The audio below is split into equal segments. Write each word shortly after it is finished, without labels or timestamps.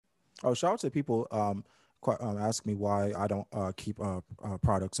Oh, shout out to people ask me why I don't keep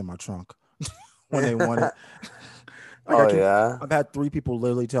products in my trunk when they want it. Like I Oh keep, yeah, I've had three people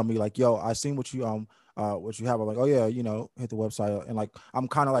literally tell me like, "Yo, I seen what you have." I'm like, "Oh yeah, hit the website." And like I'm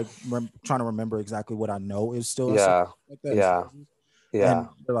kind of like trying to remember exactly what I know is still a size yeah, like that in yeah, sizes. yeah. And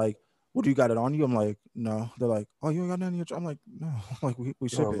they're like, "Well, do you got it on you?" I'm like, "No." They're like, "Oh, you ain't got nothing in your trunk?" I'm like, "No." Like we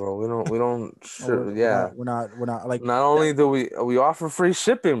ship No, it. bro, we don't. Oh, we're, Sure, we're yeah. not we're not we're not like Not that. only do we offer free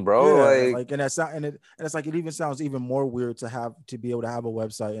shipping, bro. Yeah, Like, like and that's not and it's like it even sounds even more weird to have to be able to have a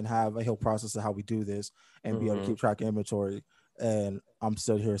website and have a whole process of how we do this and be able to hmm keep track of inventory. And I'm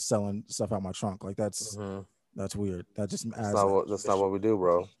still here selling stuff out my trunk. Like hmm that's weird. That just that's adds not like what that's not issue. what we do,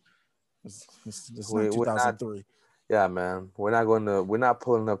 bro. It's not We're not. 2003. Yeah, man. We're not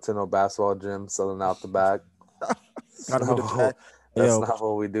pulling up to no basketball gym selling out the back. That's Got him with a not jack. what, Hey, that's yo, not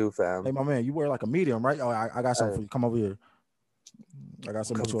what we do, hey fam. my man, you wear like a medium, right? Oh, I got something Hey, for you. Come over here. I got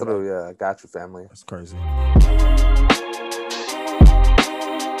something that come you'll like. through. Yeah, I got you, family. That's crazy.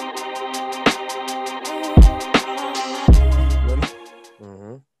 Ready?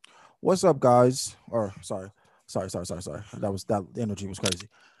 hmm What's up, guys? Or sorry. That energy was crazy.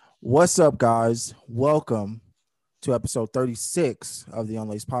 What's up, guys? Welcome to episode 36 of the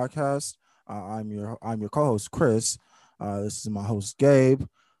Unlaced Podcast. I'm your co-host Chris. This is my host Gabe.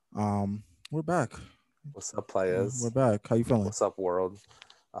 We're back. What's up, We're players? back. How you feeling? What's up, world?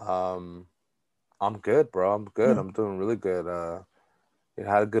 Um, I'm good, bro. I'm good. Yeah. I'm doing really good. You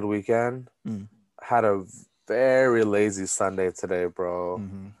had a good weekend. Mm, Had a very lazy Sunday today, bro.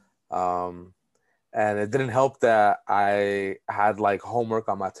 mm-hmm. Um, and it didn't help that I had like homework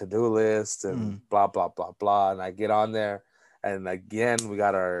on my to-do list and Mm. blah blah blah blah. And I get on there, and again we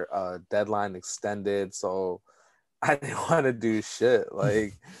got our deadline extended, so I didn't want to do shit.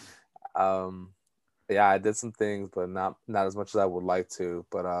 Like, um, yeah, I did some things, but not as much as I would like to.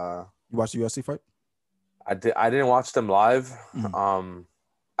 But You watched the UFC fight? I didn't watch them live, Mm. um,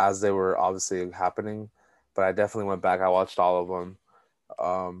 as they were obviously happening, but I definitely went back. I watched all of them.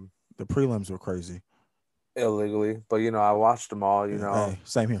 Um, The prelims were crazy. illegally, but I watched them all. Yeah. Hey,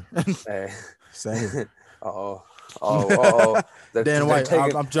 same here. Hey, Same here. oh, oh, Dan they're White.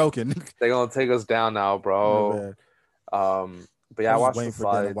 taking I'm joking. they're gonna take us down now, My bro. bad. But I yeah, I was just watched the waiting for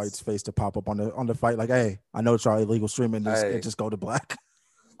Dana White's fights. face to pop up on the fight. Like, hey, I know it's all illegal streaming this. It Hey, just go to black.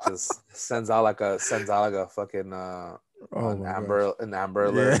 just sends out like a fucking Oh my gosh. an Amber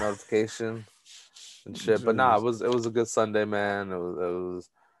Alert Yeah. notification and shit. But nah, Jeez. it was a good Sunday, man.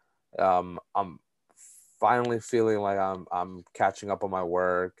 I'm finally feeling like I'm catching up on my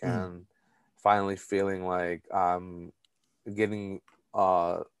work, Mm, and finally feeling like I'm getting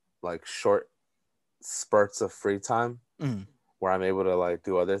like short spurts of free time mm. where I'm able to like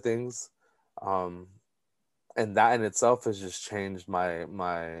do other things. Um, and that in itself has just changed my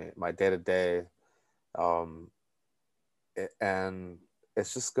day to day. Um, and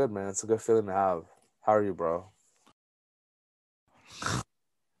it's just good, man. It's a good feeling to have. How are you, bro?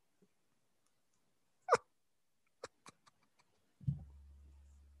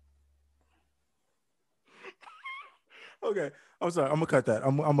 Okay. I'm sorry. I'm gonna cut that.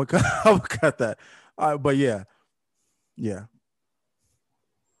 I'm gonna cut. I'm gonna cut that. But yeah, yeah.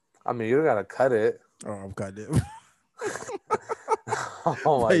 I mean, you don't gotta cut it. Oh, I'm cutting it.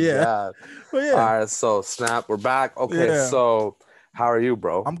 Oh But my yeah, god. but yeah, All right, so snap, we're back. Okay, yeah. so how are you,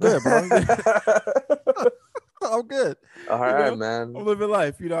 bro? I'm good, bro. I'm good. I'm good. All You right, know, I'm man. living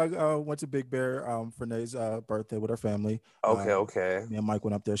life. I went to Big Bear for Nate's birthday with her family. Okay, okay. Me and Mike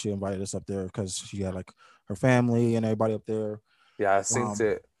went up there. She invited us up there because she had like her family and everybody up there. Yeah, I synced Um,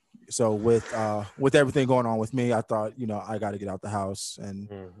 it. so with everything going on with me, I thought I got to get out the house, and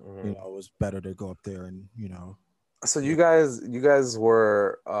Mm-hmm. it was better to go up there and So yeah. you guys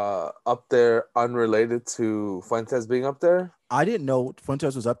were up there unrelated to Fuentes being up there? I didn't know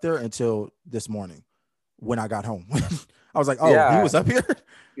Fuentes was up there until this morning when I got home. I was like, oh, he Yeah, was up here.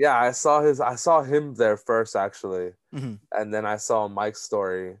 yeah. I saw him there first actually, Hmm. and then I saw Mike's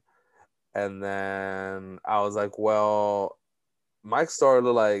story, and then I was like, well, Mike's story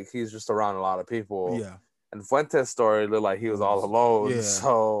looked like he's just around a lot of people, Yeah, and Fuentes' story looked like he it was all was. alone. Yeah,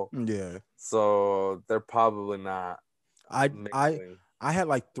 yeah. So they're probably not I I mixing. I had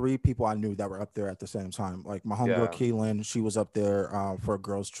like three people I knew that were up there at the same time. Like my homegirl Yeah, Keelan, she was up there for a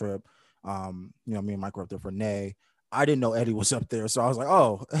girls trip. Me and Mike were up there for Nay. I didn't know Eddie was up there, so I was like,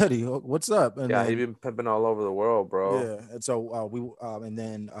 "Oh, Eddie, what's up?" And yeah. He then been pimping all over the world, bro. yeah, and so we and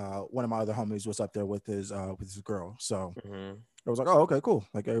then one of my other homies was up there with his girl. So Hmm I was like, "Oh, okay, cool."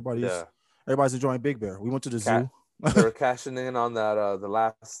 Like Yeah. everybody's enjoying Big Bear. We went to the Cat. zoo. They were cashing in on that the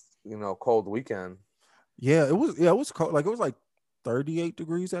last cold weekend. Yeah, it was cold. Like it was like 38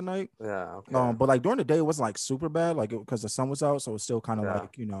 degrees at night. Yeah. Okay. But like during the day, it wasn't like super bad, like because the sun was out, so it's still kind of Yeah.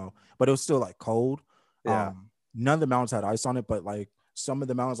 like but it was still like cold. Yeah. None of the mountains had ice on it, but like some of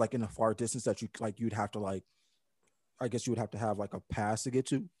the mountains, like in the far distance, that you'd have to like, I guess you would have to have like a pass to get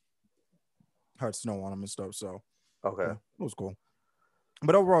to. Had snow on them and stuff, so Okay. yeah, it was cool.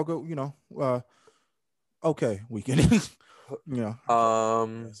 But overall, good. Okay weekend. Yeah.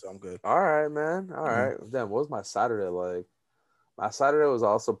 So I'm good. All right, man. All right. Damn, what was my Saturday like? My Saturday was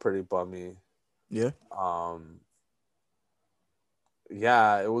also pretty bummy. Yeah.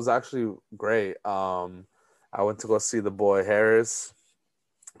 Yeah, it was actually great. I went to go see the boy Harris.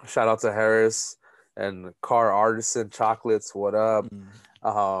 Shout out to Harris and Car Artisan Chocolates. What up?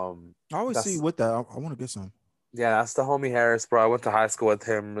 I always see with that. I want to get some. Yeah, that's the homie Harris, bro. I went to high school with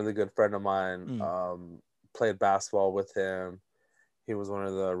him. Really good friend of mine. Played basketball with him. He was one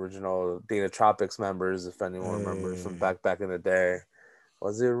of the original Dana Tropics members, if anyone remembers from back in the day.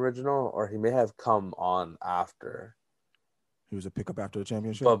 Was he original, or he may have come on after? He was a pickup after the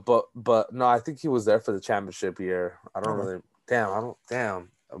championship. But no, I think he was there for the championship year. I don't really. Damn.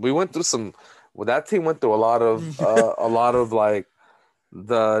 We went through some. Well, that team went through a lot of like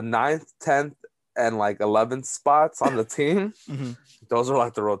the 9th, 10th, and like 11th spots on the team. Those are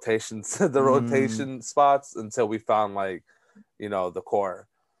like the rotations, rotation spots until we found like, the core.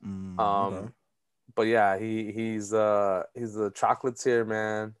 Okay. But yeah, he's a chocolatier,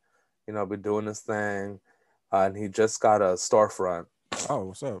 man. Been doing this thing, and he just got a storefront. Oh,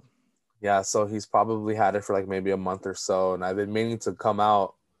 what's up? Yeah, so he's probably had it for like maybe a month or so, and I've been meaning to come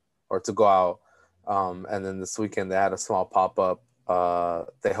out or to go out. And then this weekend they had a small pop up.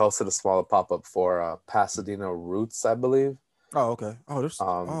 They hosted a small pop up for Pasadena Roots, I believe. Oh, okay. Oh, there's still.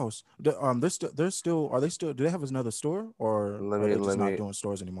 Are they still? Do they have another store, or are they just not doing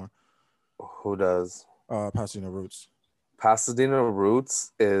stores anymore? Who does? Pasadena Roots. Pasadena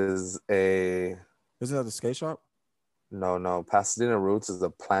Roots is a. Isn't that the skate shop? No. Pasadena Roots is a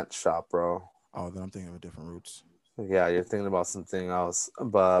plant shop, bro. Oh, then I'm thinking of a different Roots. Yeah, you're thinking about something else.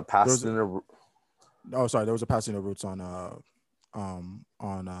 But Pasadena. Sorry. There was a Pasadena Roots on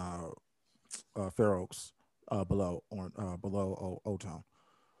Fair Oaks, below Old Town.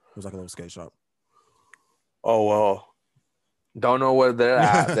 It was like a little skate shop. Oh well, don't know where they're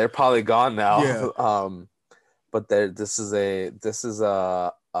at. They're probably gone now. Yeah. But this is a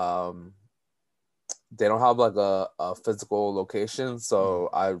they don't have like a physical location, so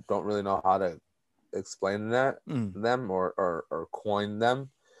I don't really know how to explain them or coin them.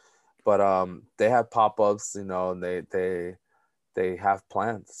 But they have pop-ups, and they have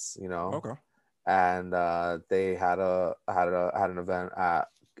plants, Okay. And they had an event at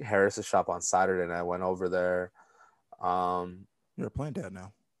Harris's shop on Saturday, and I went over there. You're a plant dad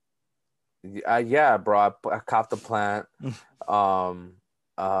now. Yeah, bro. I copped the plant.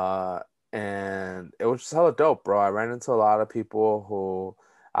 And it was just hella dope, bro. I ran into a lot of people who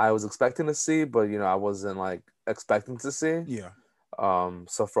I was expecting to see, but I wasn't like expecting to see. Yeah.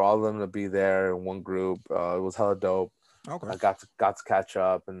 So for all of them to be there in one group, it was hella dope. Okay. I got to catch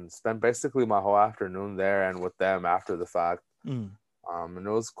up and spend basically my whole afternoon there and with them after the fact. And it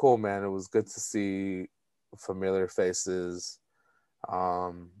was cool, man. It was good to see familiar faces.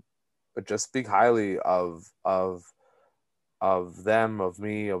 But just speak highly of them, of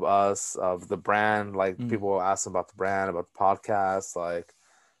me, of us, of the brand. Like people ask about the brand, about the podcast, like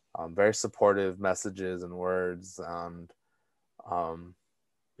very supportive messages and words, and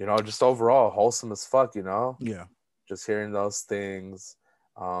just overall wholesome as fuck, Yeah. Just hearing those things,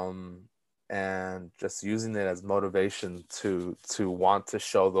 and just using it as motivation to want to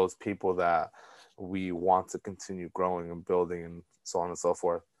show those people that we want to continue growing and building and so on and so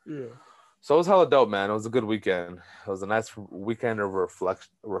forth. Yeah. So it was hella dope, man. It was a good weekend. It was a nice weekend of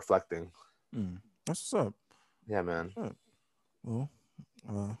reflecting. That's what's up. Yeah, man. Well,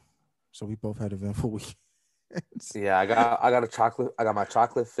 so we both had eventful weekends. Yeah, I got my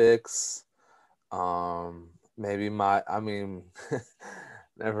chocolate fix. Maybe never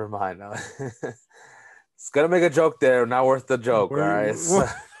mind. No. It's gonna make a joke there. Not worth the joke, right?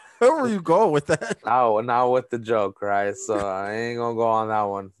 Where were you going with that? No, not with the joke, right? So I ain't gonna go on that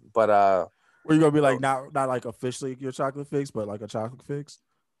one. But were you gonna be like not like officially your chocolate fix, but like a chocolate fix?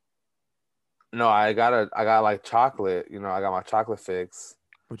 No, I got like chocolate. I got my chocolate fix.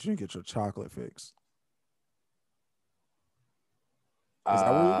 But you didn't get your chocolate fix. Is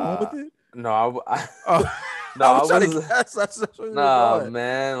that where you're going with it? No, no, I was trying to guess. That's where you're going.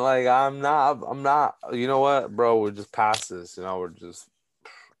 Man. Like I'm not. You know what, bro? We're just past this. We're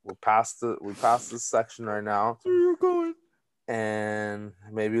past this section right now. Where you're going. And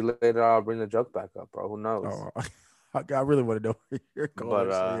maybe later I'll bring the joke back up, bro. Who knows? Oh. I really want to know where you're But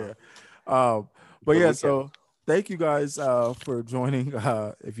going. So yeah. But yeah, we can. so thank you guys for joining.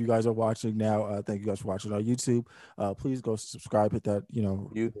 If you guys are watching now, thank you guys for watching on YouTube. Please go subscribe, hit that,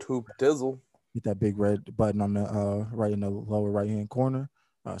 YouTube Dizzle. hit that big red button on the right in the lower right hand corner.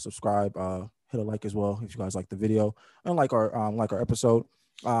 Subscribe, hit a like as well if you guys like the video and like our episode.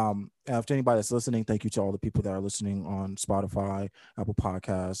 After anybody that's listening, thank you to all the people that are listening on Spotify, Apple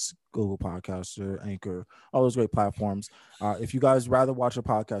Podcasts, Google Podcaster, Anchor, all those great platforms. If you guys rather watch a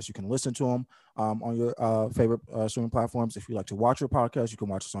podcast, you can listen to them on your favorite streaming platforms. If you like to watch your podcast, you can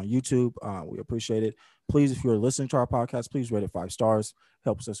watch us on YouTube. We appreciate it. Please, if you're listening to our podcast, please rate it 5 stars.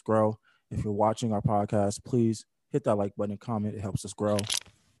 Helps us grow. If you're watching our podcast, please hit that like button and comment. It helps us grow.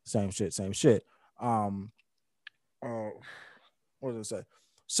 Same shit, same shit. What was I say?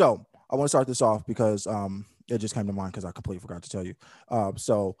 So I want to start this off because it just came to mind because I completely forgot to tell you.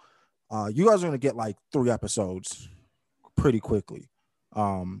 So you guys are gonna get like 3 episodes pretty quickly.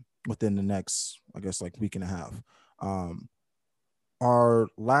 Within the next, I guess, like week and a half. Our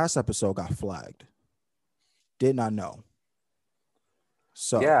last episode got flagged. Did not know.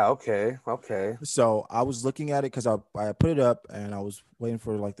 So Yeah, okay. So I was looking at it because I put it up and I was waiting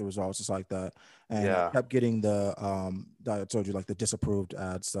for like the results, just like that. And I Yeah. kept getting the that I told you, like the disapproved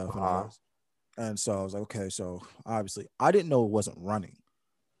ad stuff and all this. And so I was like, okay, so obviously I didn't know it wasn't running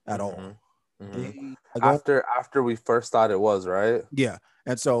at all. After we first thought it was, right? Yeah.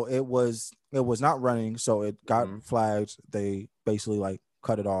 And so it was not running, so it got Mhm. flagged. They basically like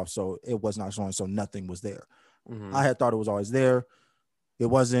cut it off, so it was not showing, so nothing was there. Mhm. I had thought it was always there. It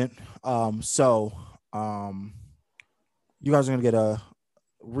wasn't. So you guys are gonna get a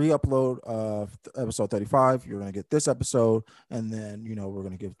re-upload of episode 35. You're gonna get this episode, and then we're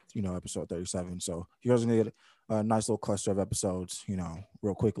gonna give episode 37. So you guys are gonna get a nice little cluster of episodes,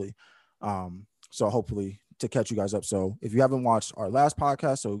 real quickly. So hopefully to catch you guys up. So if you haven't watched our last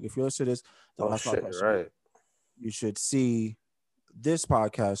podcast, so if you're listening to this, the last podcast, right. you should see this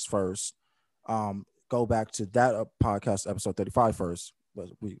podcast first. Go back to that podcast episode 35 first. But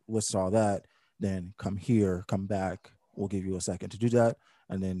we list all that, then come here, come back. We'll give you a second to do that,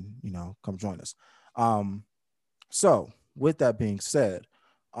 and then come join us. So with that being said,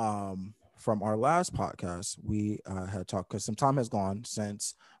 from our last podcast, we had talked because some time has gone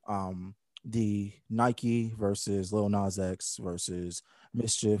since the Nike versus Lil Nas X versus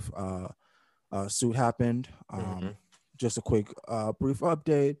Mischief suit happened. Just a quick brief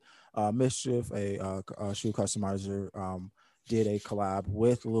update. Mischief, a shoe customizer, did a collab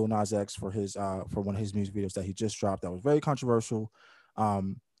with Lil Nas X for his for one of his music videos that he just dropped. That was very controversial.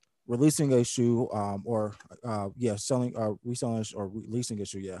 Releasing a shoe, selling reselling or releasing a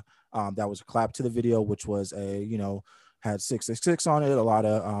shoe. Yeah, that was a collab to the video, which was had 666 on it. A lot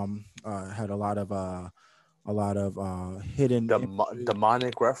of hidden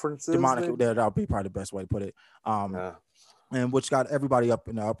demonic references. Demonic. That would be probably the best way to put it. And which got everybody up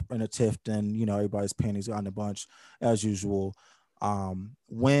in a tiff, and everybody's panties got in a bunch as usual.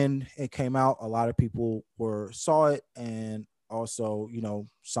 When it came out, a lot of people saw it, and also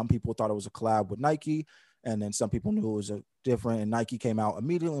some people thought it was a collab with Nike, and then some people knew it was a different. And Nike came out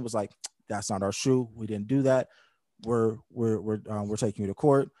immediately and was like, "That's not our shoe. We didn't do that. We're taking you to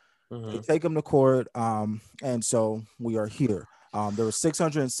court." They take them to court, and so we are here. There were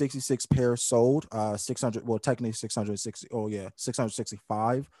 666 pairs sold. 600, well, technically 660. Oh yeah,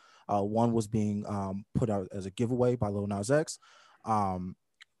 665. One was being put out as a giveaway by Lil Nas X.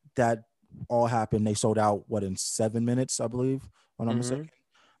 That all happened. They sold out in 7 minutes, I believe, when I'm mistaken.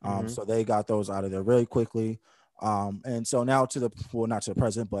 So they got those out of there very quickly. And so now not to the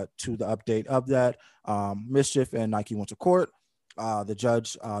present, but to the update of that, Mischief and Nike went to court. The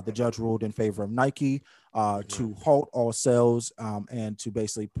judge ruled in favor of Nike to halt all sales, and to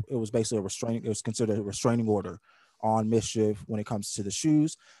it was considered a restraining order on Mischief when it comes to the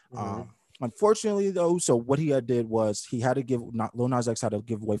shoes. Unfortunately, though, so what he did was he had to give Lil Nas X had to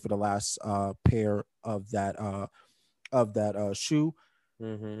give away for the last pair of that shoe.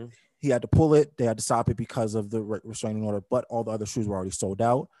 He had to pull it. They had to stop it because of the restraining order, but all the other shoes were already sold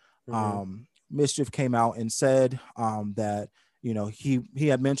out. Mischief came out and said that he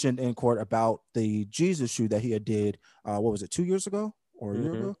had mentioned in court about the Jesus shoe that he had did. What was it, 2 years ago or a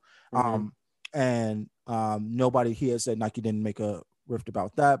year ago? And nobody, he had said Nike didn't make a rift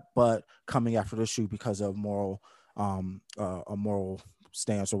about that, but coming after the shoe because of a moral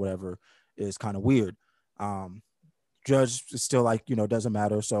stance or whatever is kind of weird. Judge is still like, doesn't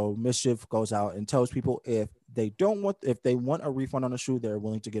matter. So Mischief goes out and tells people if they want a refund on the shoe, they're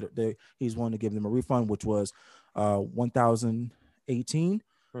willing to get it. He's willing to give them a refund, which was 1,018.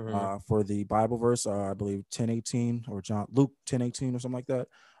 for the Bible verse, I believe 10:18 or Luke 10:18 or something like that.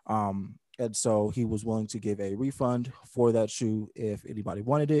 And so he was willing to give a refund for that shoe if anybody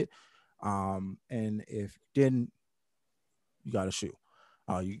wanted it. And if you didn't, you got a shoe.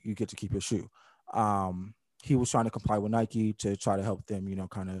 You get to keep your shoe. He was trying to comply with Nike to try to help them,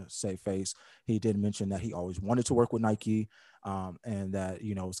 kind of save face. He did mention that he always wanted to work with Nike, and that,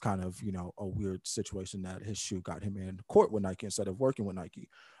 it's kind of, a weird situation that his shoe got him in court with Nike instead of working with Nike.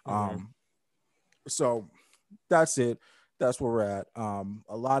 So that's it. That's where we're at.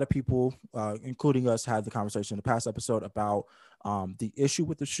 A lot of people, including us, had the conversation in the past episode about the issue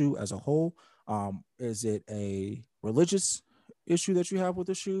with the shoe as a whole. Is it a religious issue that you have with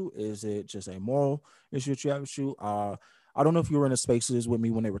the shoe? Is it just a moral issue that you have with the shoe? I don't know if you were in the spaces with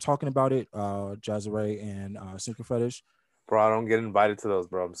me when they were talking about it, Jazare and Sneaker Fetish. Bro, I don't get invited to those,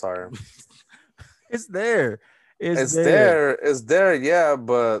 bro. I'm sorry. It's there. It's there, yeah,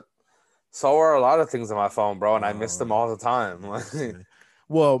 but so are a lot of things on my phone, bro, and I miss them all the time.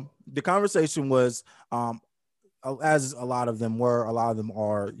 Well, the conversation was, as a lot of them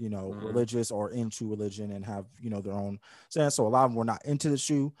are, religious or into religion and have, their own stance. So a lot of them were not into the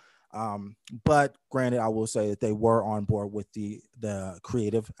shoe. But granted, I will say that they were on board with the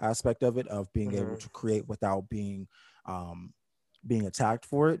creative aspect of it, of being able to create without being attacked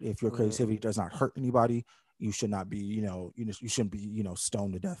for it. If your creativity does not hurt anybody, you should not be, you shouldn't be,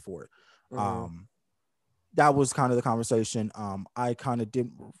 stoned to death for it. That was kind of the conversation. I kind of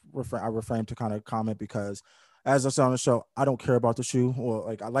didn't refrained to kind of comment because, as I said on the show, I don't care about the shoe, or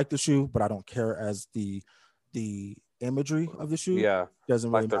like I like the shoe, but I don't care as the imagery of the shoe. Yeah,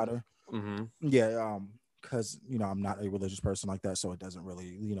 doesn't really matter. Yeah, because I'm not a religious person like that, so it doesn't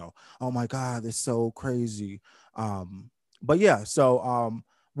really, oh my God, it's so crazy. But yeah, so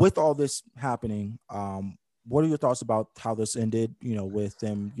with all this happening, what are your thoughts about how this ended? With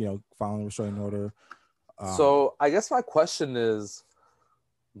them, filing a restraining order. So I guess my question is,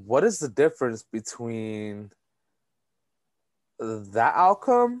 what is the difference between that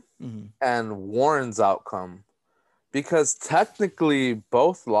outcome and Warren's outcome? Because technically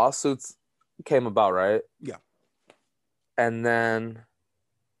both lawsuits came about, right? Yeah. And then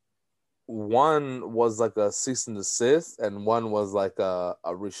one was like a cease and desist, and one was like a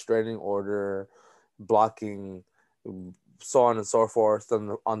restraining order blocking, so on and so forth,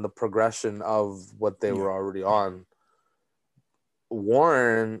 on the progression of what they were already on.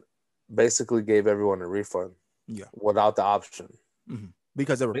 Warren basically gave everyone a refund. Yeah. Without the option.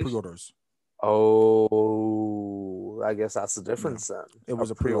 Because they were pre-orders. Oh, I guess that's the difference then. It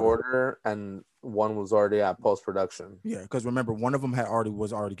was a pre-order and one was already at post-production. Yeah, because remember, one of them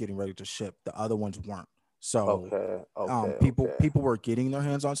was already getting ready to ship. The other ones weren't. So people were getting their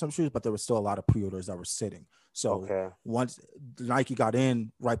hands on some shoes, but there was still a lot of pre-orders that were sitting. So once Nike got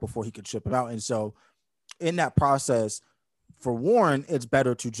in right before he could ship it out, and so in that process, for Warren, it's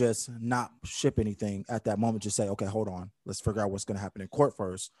better to just not ship anything at that moment. Just say, okay, hold on, let's figure out what's going to happen in court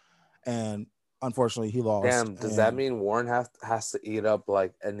first. And unfortunately, he lost. Damn, does that mean Warren has to eat up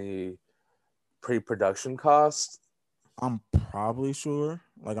like any pre-production cost? I'm probably sure.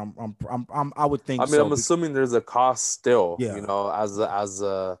 Like I would think. I mean, I'm assuming there's a cost still. Yeah.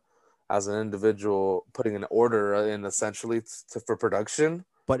 As an individual putting an order in essentially for production.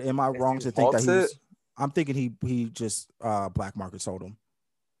 But am I wrong to think that I'm thinking he just black market sold them.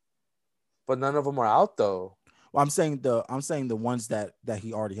 But none of them are out though. Well, I'm saying the ones that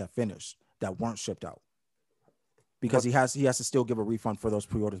he already had finished that weren't shipped out. Because he has to still give a refund for those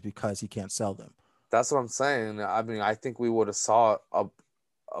pre-orders because he can't sell them. That's what I'm saying. I mean, I think we would have saw a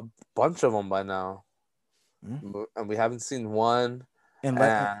bunch of them by now. And we haven't seen one. And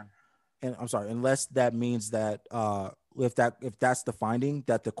I'm sorry, unless that means that if that's the finding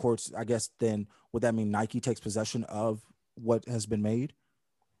that the courts, I guess, then would that mean Nike takes possession of what has been made?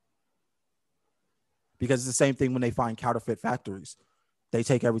 Because it's the same thing when they find counterfeit factories. They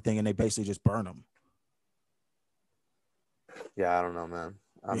take everything and they basically just burn them. Yeah, I don't know, man.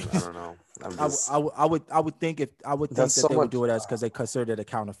 I don't know. I would think that they would do it as because they consider it a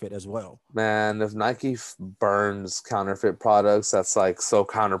counterfeit as well. Man, if Nike burns counterfeit products, that's like so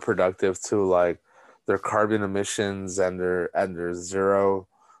counterproductive to like their carbon emissions and their emission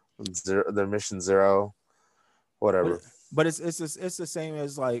zero, whatever. But it's the same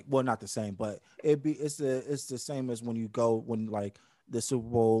as like, well, not the same, but it's the same as when you go when like the Super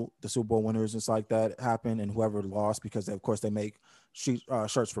Bowl winners and stuff like that happen, and whoever lost, because of course they make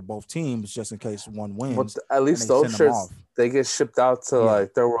shirts for both teams just in case one wins. But at least those shirts they get shipped out to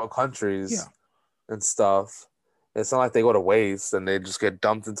like third world countries and stuff. It's not like they go to waste and they just get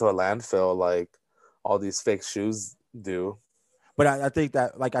dumped into a landfill like all these fake shoes do. But I think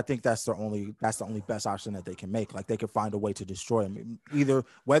that I think that's the only best option that they can make. Like they could find a way to destroy him, either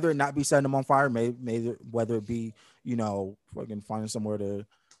whether it not be setting him on fire, maybe whether it be fucking finding somewhere to.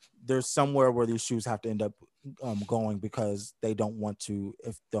 There's somewhere where these shoes have to end up going because they don't want to.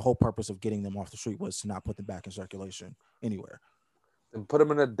 If the whole purpose of getting them off the street was to not put them back in circulation anywhere, and put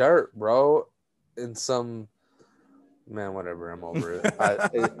them in the dirt, bro, in some. Man, whatever. I'm over it.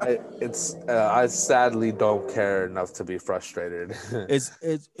 I sadly don't care enough to be frustrated. it's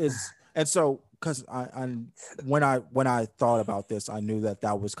and so because when I thought about this, I knew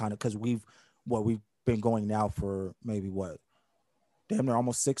that was kind of because we've been going now for maybe damn near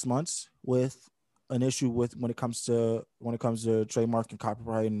almost 6 months with an issue with when it comes to trademark and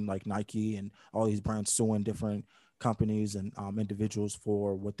copyright and like Nike and all these brands suing different companies and individuals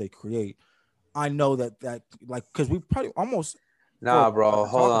for what they create. I know that like because we probably almost bro,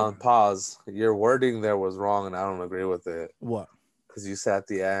 hold on, pause. Your wording there was wrong, and I don't agree with it. What? Because you said at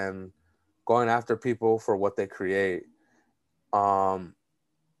the end, going after people for what they create. Everyone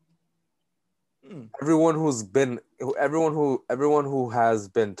who has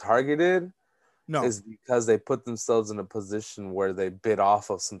been targeted is because they put themselves in a position where they bid off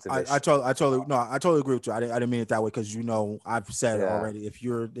of something. I totally agree with you. I didn't mean it that way because I've said it already. If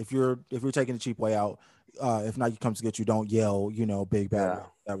you're taking the cheap way out, if Nike comes to get you, don't yell, big bad.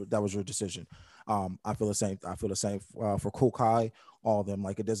 Yeah. That was your decision. I feel the same. For Kokai, all of them.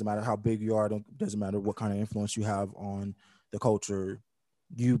 Like it doesn't matter how big you are. It doesn't matter what kind of influence you have on the culture.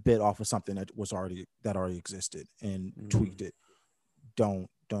 You bit off of something that already existed and tweaked it. Don't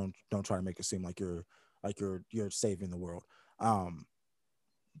try to make it seem like you're saving the world.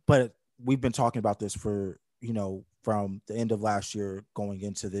 But we've been talking about this for from the end of last year going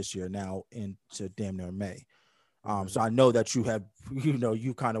into this year now into damn near May. So I know that you have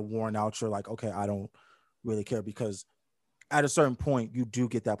you kind of worn out. You're like, okay, I don't really care, because at a certain point you do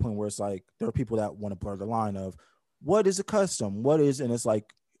get that point where it's like there are people that want to blur the line of what is a custom, and it's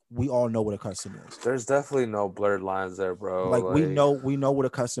like we all know what a custom is. There's definitely no blurred lines there, bro. Like we know what a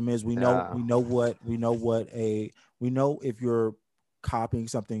custom is. We know if you're copying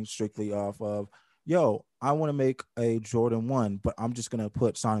something strictly off of, I want to make a Jordan 1, but I'm just gonna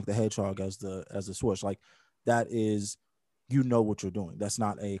put Sonic the Hedgehog as the swoosh. Like that is, what you're doing. That's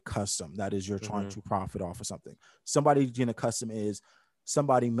not a custom. That is you're trying to profit off of something. Somebody getting a custom is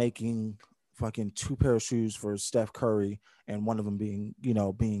somebody making fucking 2 pair of shoes for Steph Curry and one of them being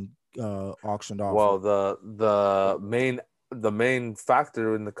auctioned off. Well, the main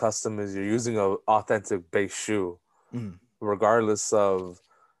factor in the custom is you're using an authentic base shoe, regardless of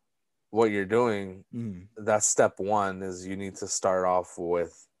what you're doing. That's step one. Is you need to start off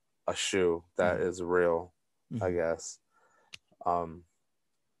with a shoe that is real, I guess.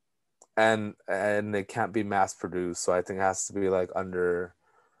 And it can't be mass produced, so I think it has to be like under,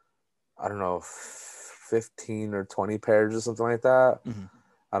 I don't know, 15 or 20 pairs or something like that.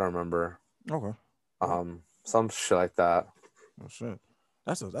 I don't remember. Okay. Some shit like that. Oh shit.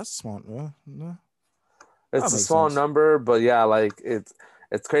 That's a small. It's a small number, but yeah, like it's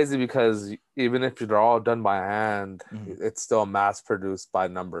crazy because even if they're all done by hand, it's still mass produced by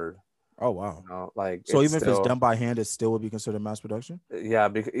numbered. Oh wow. So even if it's done by hand, it still would be considered mass production. Yeah,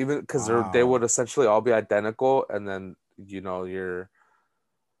 because they would essentially all be identical, and then you're.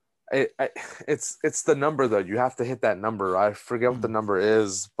 It's the number though. You have to hit that number. I forget what the number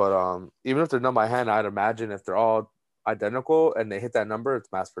is, but even if they're done by hand, I'd imagine if they're all identical and they hit that number,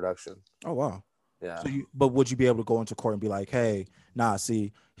 it's mass production. Oh wow. Yeah. So but would you be able to go into court and be like, hey,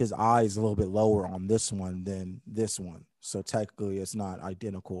 see, his eye is a little bit lower on this one than this one, so technically it's not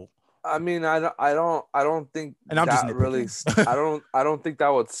identical. I mean, I don't think, and I'm that just really. I don't think that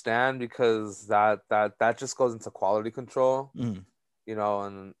would stand, because that just goes into quality control. And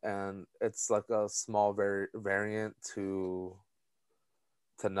it's like a small variant to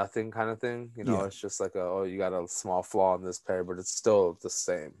nothing kind of thing. It's just like you got a small flaw in this pair, but it's still the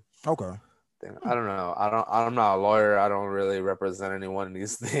same. Okay. Thing. I don't know. I'm not a lawyer. I don't really represent anyone in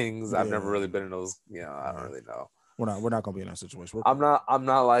these things. I've never really been in those. I don't really know. We're not gonna be in that situation. I'm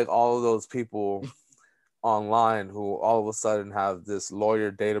not like all of those people online who all of a sudden have this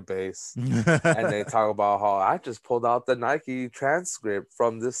lawyer database and they talk about how I just pulled out the Nike transcript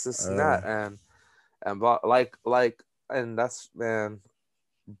from this and that and and that's, man,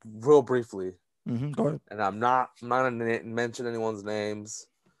 real briefly. Go ahead. And I'm not gonna mention anyone's names.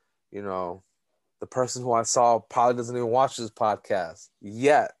 The person who I saw probably doesn't even watch this podcast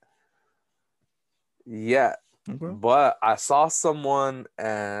yet. Okay. But I saw someone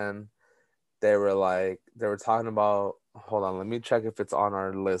and they were talking about, hold on, let me check if it's on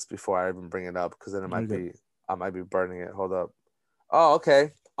our list before I even bring it up, because then I might be burning it. Hold up. Oh,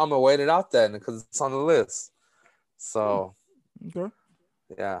 okay. I'm gonna wait it out then because it's on the list. So Okay.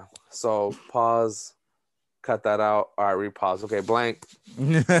 yeah. So pause. Cut that out. All right, repause. Okay, blank.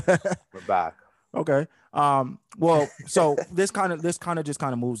 We're back. Okay. Well, so this kind of just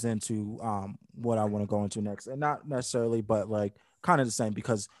kind of moves into what I want to go into next, and not necessarily, but like kind of the same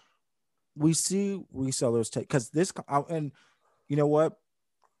because we see resellers take because and you know what?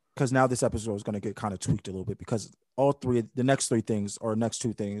 Because now this episode is going to get kind of tweaked a little bit because the next three things or next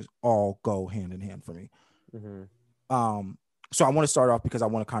two things all go hand in hand for me. Mm-hmm. So I want to start off because I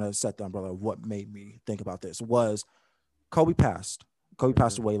want to kind of set the umbrella of what made me think about this was Kobe passed. Kobe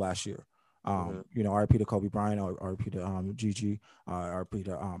passed away last year. RIP to Kobe Bryant, or RIP to Gigi, RIP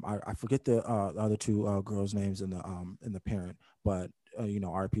to I forget the other two girls' names in the parent, but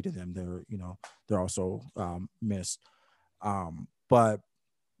RIP to them. They're also missed. But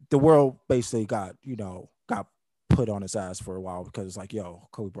the world basically got put on its ass for a while because it's like, yo,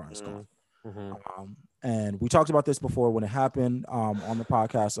 Kobe Bryant's gone. Mm-hmm. And we talked about this before when it happened on the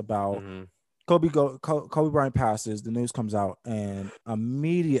podcast about Mm-hmm. Kobe Bryant passes, the news comes out, and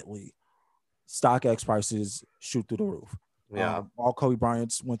immediately StockX prices shoot through the roof. Yeah. All Kobe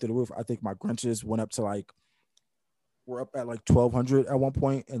Bryant's went through the roof. I think my Grinches went up to we're up at 1,200 at one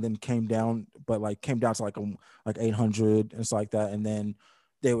point, and then came down, but came down to like 800 and stuff like that. And then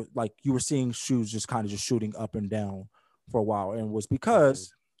they were you were seeing shoes just kind of just shooting up and down for a while, and it was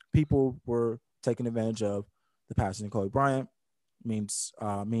because people were taking advantage of the passing of Kobe Bryant. Means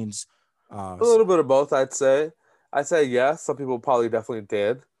a little bit of both, I'd say. I'd say yes. Some people probably definitely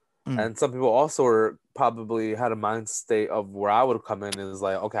did, and some people also were probably had a mind state of where I would come in is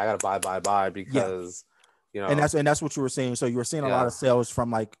like, okay, I gotta buy because and that's what you were saying. So you were seeing a lot of sales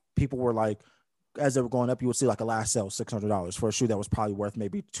from people were as they were going up, you would see a last sale $600 for a shoe that was probably worth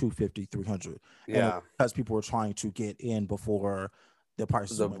maybe $250, $300. Yeah, and because people were trying to get in before the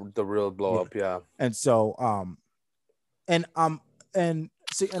prices the real blow up. Yeah, and so and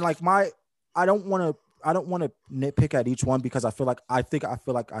see, and I don't want to nitpick at each one because I feel like I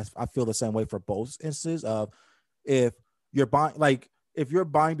feel the same way for both instances of if you're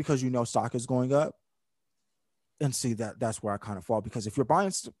buying because stock is going up, and see that's where I kind of fall because if you're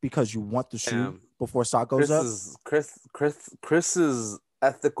buying because you want the shoe before stock goes up, Chris's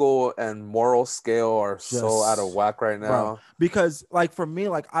ethical and moral scale are so out of whack right now. Bro, because for me,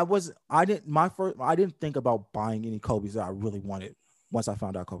 I didn't think about buying any Kobe's that I really wanted once I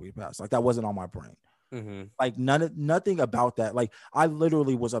found out Kobe passed. That wasn't on my brain. Mm-hmm. Nothing about that. I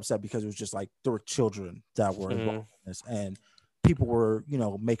literally was upset because it was just there were children that were involved in this, and people were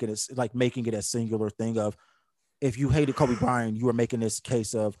making it a singular thing of if you hated Kobe Bryant, you were making this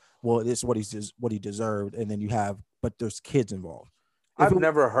case of this is what he deserved, and then but there's kids involved. I've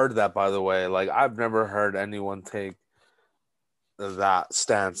never heard that, by the way. I've never heard anyone take that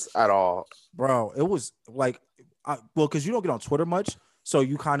stance at all, bro. It was because you don't get on Twitter much, so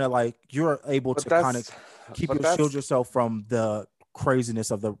you kind of you're able to kind of shield yourself from the craziness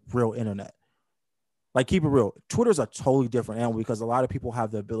of the real internet. Keep it real. Twitter's a totally different animal because a lot of people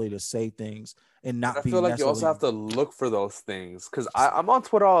have the ability to say things and not I feel like you also have to look for those things because I'm on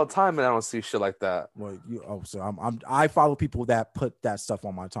Twitter all the time and I don't see shit like that. Well, I follow people that put that stuff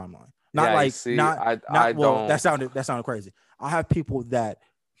on my timeline. Not don't. That sounded crazy. I have people that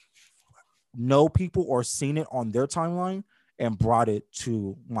know people or seen it on their timeline and brought it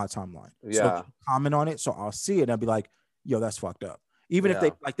to my timeline. Yeah. So comment on it, so I'll see it and I'll be like, "Yo, that's fucked up." Even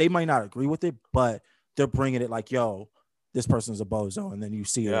if they might not agree with it, but they're bringing it yo, this person's a bozo, and then you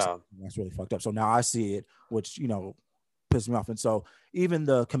see it, that's really fucked up. So now I see it, which pisses me off. And so even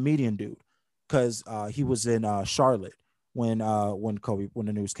the comedian dude, because he was in Charlotte when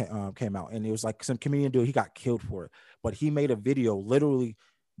the news came out, and it was some comedian dude, he got killed for it, but he made a video literally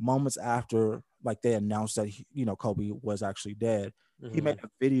moments after they announced that Kobe was actually dead. Mm-hmm. He made a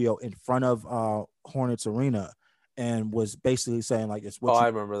video in front of Hornets Arena and was basically saying it's what I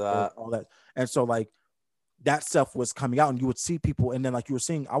remember that, all that. And so that stuff was coming out, and you would see people, and then I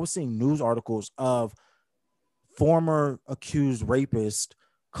was seeing news articles of former accused rapist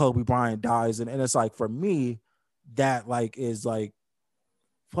Kobe Bryant dies, and it's for me that is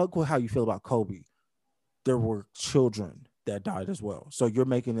fuck with how you feel about Kobe. There were children that died as well, so you're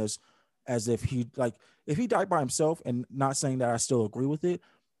making this as if he died by himself, and not saying that I still agree with it.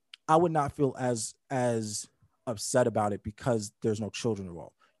 I would not feel as upset about it because there's no children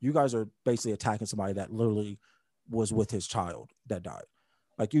involved. You guys are basically attacking somebody that literally was with his child that died.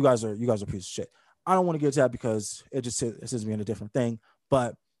 You guys are a piece of shit. I don't want to get to that because it sends me in a different thing.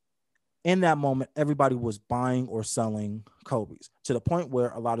 But in that moment, everybody was buying or selling Kobe's to the point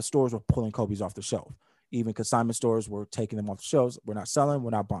where a lot of stores were pulling Kobe's off the shelf. Even consignment stores were taking them off the shelves. We're not selling,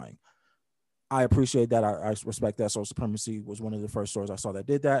 we're not buying. I appreciate that. I respect that. Soul Supremacy was one of the first stores I saw that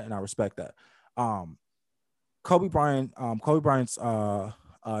did that, and I respect that. Kobe Bryant's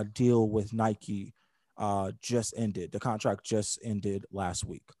deal with Nike just ended. The contract just ended last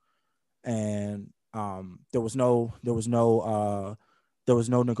week, and there was no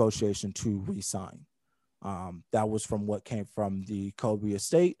negotiation to re-sign. That was from what came from the Kobe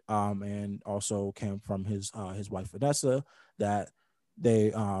estate, and also came from his wife Vanessa, that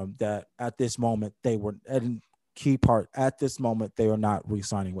that at this moment they were, and key part, at this moment they are not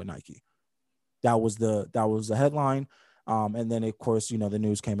re-signing with Nike. That was the headline. And then of course, the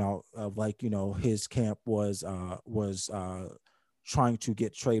news came out of, like, his camp was trying to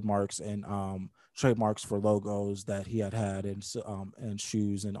get trademarks and trademarks for logos that he had and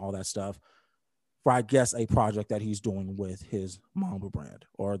shoes and all that stuff for, I guess, a project that he's doing with his Mamba brand,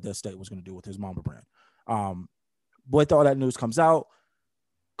 or the state was going to do with his Mamba brand. With all that news comes out,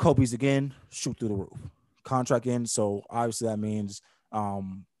 Kobe's again shoot through the roof. Contract in, so obviously that means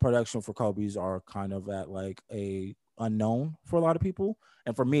production for Kobe's are kind of at like a unknown for a lot of people,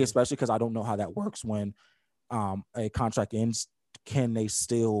 and for me especially, because I don't know how that works when a contract ends. Can they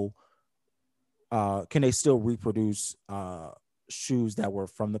still reproduce shoes that were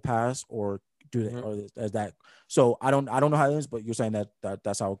from the past, or do they, or as that? So I don't know how it is, but you're saying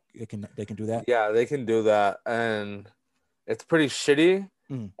that's how they can do that. Yeah, they can do that, and it's pretty shitty.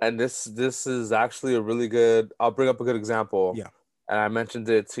 And this is actually a really good. I'll bring up a good example. Yeah, and I mentioned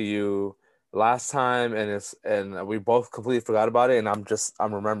it to you last time, and we both completely forgot about it, and I'm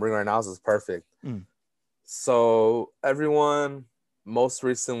remembering right now. So it's perfect. So everyone most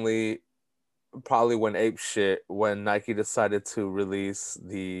recently probably went ape shit when Nike decided to release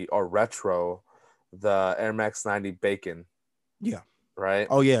the Air Max 90 Bacon. Yeah. Right.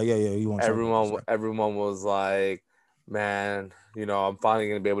 Oh yeah. You want everyone was like, man, I'm finally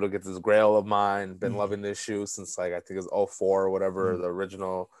gonna be able to get this grail of mine. Been loving this shoe since, like, I think it's 04 or whatever, the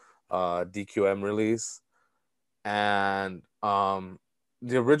original DQM release. And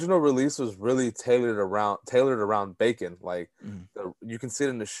the original release was really tailored around Bacon. Like, you can see it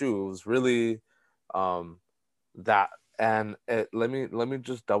in the shoe. It was really that. And let me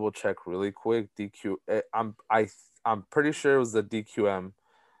just double check really quick. I'm pretty sure it was the DQM.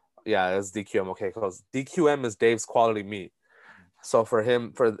 Yeah, it's DQM. Okay, because DQM is Dave's Quality Meat. So for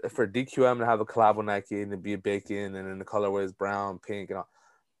him, for DQM to have a collab with Nike and to be a Bacon, and then the colorway is brown, pink, and all,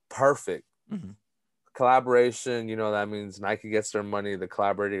 perfect. Collaboration, that means Nike gets their money, the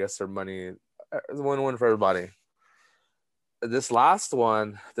collaborator gets their money. It's a win-win for everybody. This last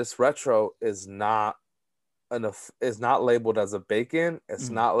one, this retro, is not labeled as a Bacon. It's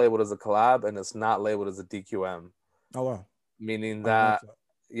not labeled as a collab, and it's not labeled as a DQM. Oh wow. Meaning that,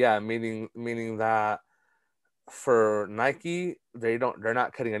 meaning that for Nike, they're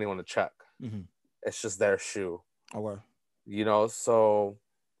not cutting anyone a check. It's just their shoe. Oh wow. So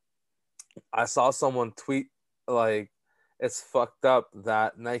I saw someone tweet, like, it's fucked up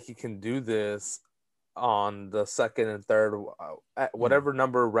that Nike can do this on the second and third, whatever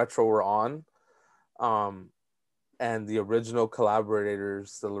number retro we're on, and the original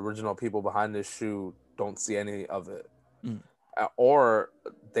collaborators, the original people behind this shoe, don't see any of it, or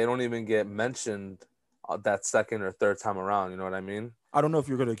they don't even get mentioned that second or third time around. You know what I mean? I don't know if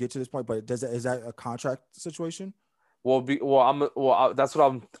you're going to get to this point, but is that a contract situation? That's what I'm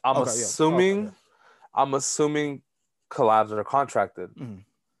Okay, assuming. Yeah. I'm assuming collabs are contracted.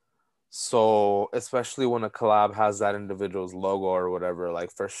 So especially when a collab has that individual's logo or whatever,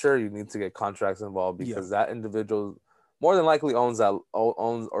 like, for sure you need to get contracts involved, because that individual more than likely owns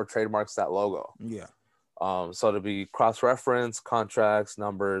or trademarks that logo. Yeah. So to be cross-reference, contracts,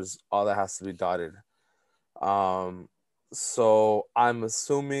 numbers, all that has to be dotted. So I'm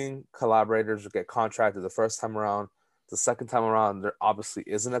assuming collaborators will get contracted the first time around. The second time around, there obviously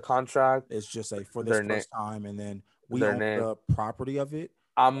isn't a contract. It's just for this first time, and then we own the property of it.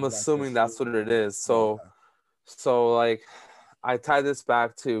 I'm assuming that's what it is. So like, I tie this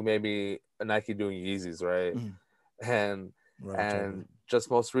back to maybe Nike doing Yeezys, right? And just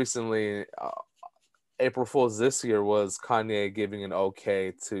most recently, April Fool's this year was Kanye giving an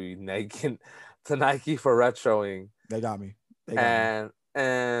okay to Nike for retroing. They got me.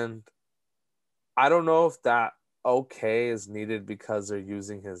 And I don't know if that okay is needed because they're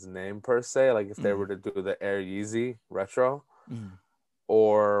using his name per se. Like, if they were to do the Air Yeezy retro,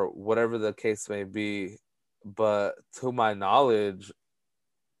 or whatever the case may be. But to my knowledge,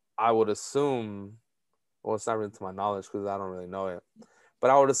 I would assume, well, it's not really to my knowledge because I don't really know it,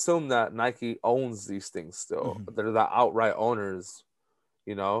 but I would assume that Nike owns these things still. They're the outright owners,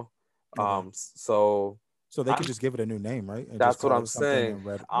 Okay. So So they I'm could just give it a new name, right? And just that's what call I'm it something saying. in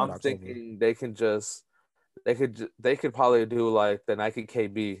Red I'm October. thinking they could probably do like the Nike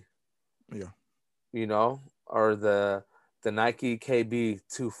KB, Yeah. or the Nike KB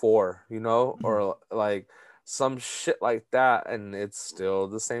 24, Mhm. or like some shit like that, and it's still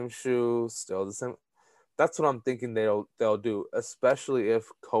the same shoe, still the same. That's what I'm thinking they'll do, especially if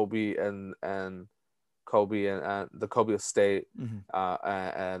Kobe and the Kobe estate, Mhm.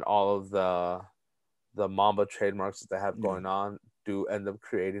 and all of the Mamba trademarks that they have Yeah. going on do end up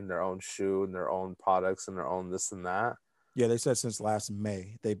creating their own shoe and their own products and their own this and that. Yeah, they said since last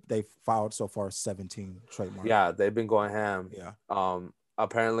May they filed so far 17 trademark. Yeah, they've been going ham. Yeah.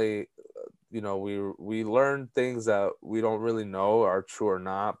 Apparently, we learned things that we don't really know are true or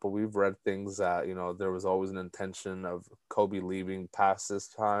not, but we've read things that there was always an intention of Kobe leaving past this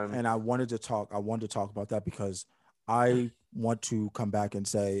time. And I wanted to talk about that because I want to come back and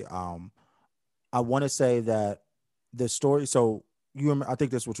say I want to say that the story. So I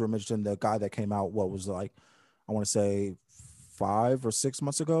think this was you were mentioning the guy that came out. What was like, I want to say 5 or 6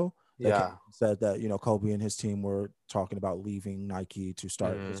 months ago. That came, Yeah. said that Kobe and his team were talking about leaving Nike to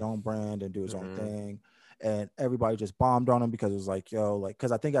start his Mhm. own brand and do his own Mhm. thing, and everybody just bombed on him because it was like, yo, like,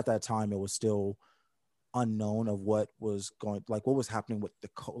 because I think at that time it was still unknown of what was going, like what was happening with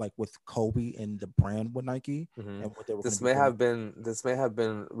like with Kobe and the brand with Nike Mhm. and what they were going to This be may doing. have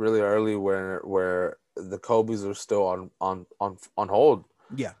been really early where the Kobe's are still on hold,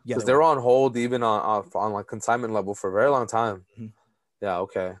 Yeah, yeah, because they they were. were on hold even on like consignment level for a very long time. Mhm. Yeah.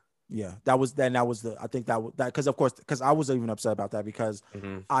 Okay. Yeah, that was the I think that because of course because I was even upset about that because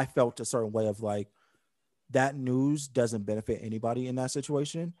Mhm. I felt a certain way of like that news doesn't benefit anybody in that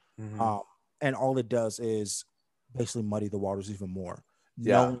situation, Mhm. um, and all it does is basically muddy the waters even more,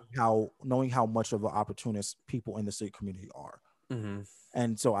 Yeah. knowing how much of an opportunist people in the Sikh community are, Mhm.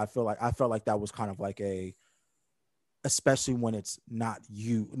 and so I felt like that was kind of like especially when it's not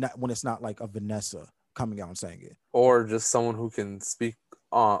when it's not like a Vanessa coming out and saying it. Or just someone who can speak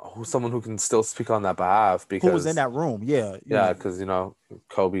someone who can still speak on that behalf, Who was in because that room? Yeah, yeah, because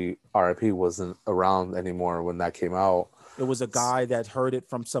Kobe RIP wasn't around anymore when that came out. it was a guy that heard it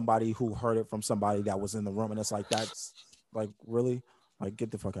from somebody who heard it from somebody that was in the room, and it's like that's like really like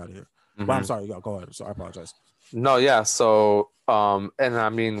get the fuck out of here. But I'm Mhm. sorry, go ahead. So I apologize. No, yeah. So, and I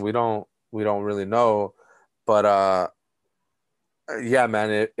mean, we don't really know, but yeah,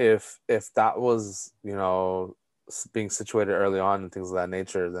 man. If that was being situated early on and things of that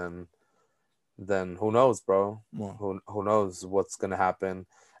nature, then who knows, bro? Well, Who knows what's gonna happen?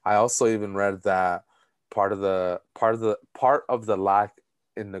 I also even read that part of the lack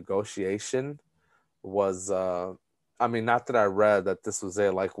in negotiation was I mean, not that I read that this was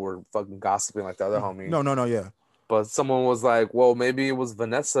it, like we're fucking gossiping like the other homie. no, yeah, But someone was like, well, maybe it was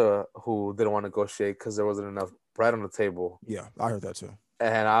Vanessa who didn't want to negotiate because there wasn't enough bread on the table. yeah, I heard that too.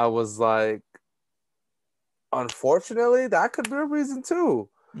 And I was like, unfortunately, that could be a reason too.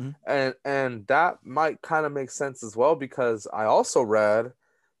 Mm-hmm. And that might kind of make sense as well, because I also read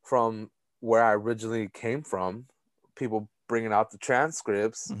from where I originally came from, people bringing out the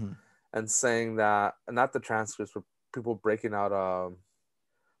transcripts Mm-hmm. and saying that, not the transcripts, but people breaking out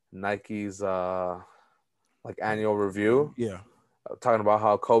Nike's like annual review, Yeah. talking about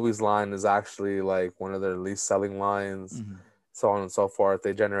how Kobe's line is actually like one of their least selling lines, Mm-hmm. so on and so forth.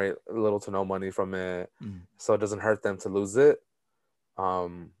 They generate little to no money from it, Mm-hmm. so it doesn't hurt them to lose it.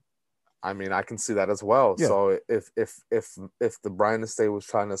 Um, I mean, I can see that as well. Yeah. So if the Bryant estate was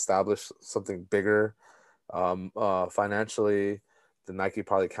trying to establish something bigger, financially, the Nike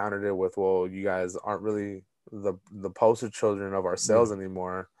probably countered it with, well, you guys aren't really the poster children of our Yeah. sales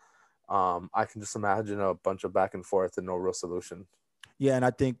anymore. I can just imagine a bunch of back and forth and no real solution. Yeah, and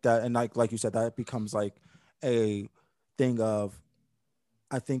I think that, and like you said, that becomes like a thing of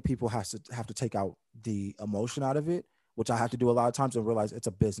I think people have to take out the emotion out of it, which I have to do a lot of times and realize it's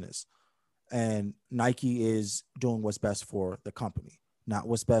a business. And Nike is doing what's best for the company, not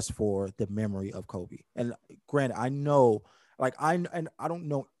what's best for the memory of Kobe. And granted, I know, like I don't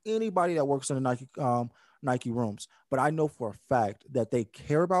know anybody that works in the Nike rooms, but I know for a fact that they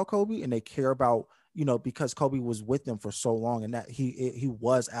care about Kobe and they care about because Kobe was with them for so long and that he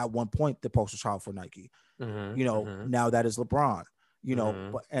was at one point the poster child for Nike. Mm-hmm, mm-hmm, Now that is LeBron.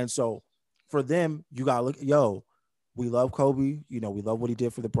 mm-hmm. But and so for them, you gotta look, we love Kobe, we love what he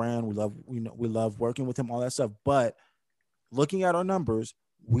did for the brand. We love working with him, all that stuff. But looking at our numbers,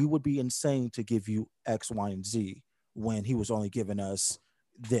 we would be insane to give you X, Y, and Z when he was only giving us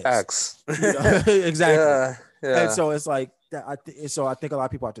this. X. Exactly. Yeah, And yeah. so it's like that. So I think a lot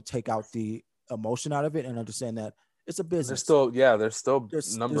of people have to take out the emotion out of it and understand that It's a business. There's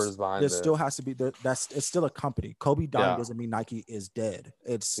still numbers behind there it. still has to be there. It's still a company. Kobe dying Yeah. doesn't mean Nike is dead.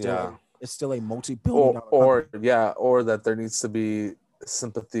 It's Yeah. still a multi-billion-dollar Or company. yeah, or that there needs to be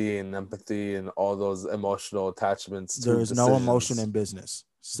sympathy and empathy and all those emotional attachments There to is no emotion decisions. in business.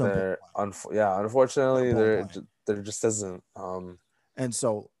 Simple. Unfortunately, Simple and there plain. there just isn't. And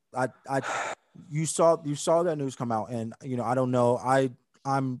so I you saw that news come out, and I don't know.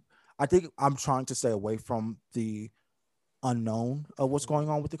 I'm I think I'm trying to stay away from the unknown of what's going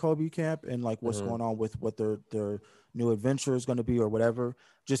on with the Kobe camp and like what's Mhm, going on with what their new adventure is going to be or whatever,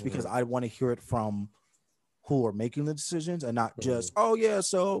 just because mhm, I want to hear it from who are making the decisions and not mhm. just, oh yeah,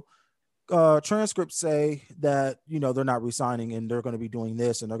 so transcripts say that they're not resigning and they're going to be doing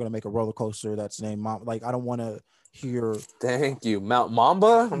this and they're going to make a roller coaster that's named Mom. Like I don't want to hear Thank you, Mount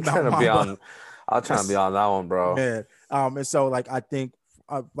Mamba. Mount Mamba. I'm trying to be on that one, bro. Man, and so like I think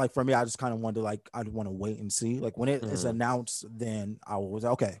like for me, I just kind of wanted to like I want to wait and see. Like when it is Mhm, announced, then I was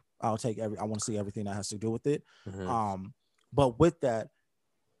okay. I'll take I want to see everything that has to do with it. mhm. Um, but with that,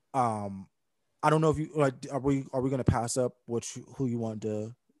 um, I don't know if you like. Are we gonna pass up who you want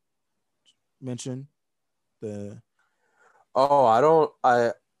to mention? The Oh,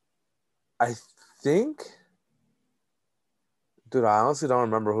 I think, dude, I honestly don't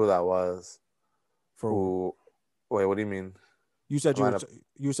remember who that was. for Who? Wait, what do you mean? you said Am I?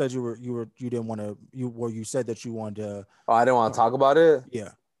 you didn't want to you said that you wanted to Oh, I didn't want to talk about it.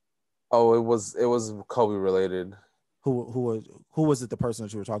 yeah. Oh, it was Kobe related. Who was it, the person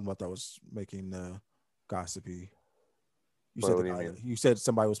that you were talking about that was making the gossipy? You Wait, said what the do you guy. mean? You said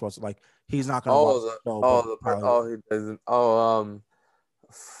somebody was supposed to like. He's not gonna watch Oh, the show, but probably. he doesn't.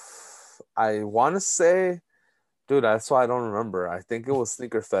 I want to say, dude, that's why I don't remember. I think it was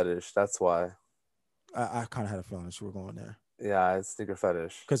Sneaker Fetish. That's why. I kind of had a feeling that you were going there Yeah, it's Sneaker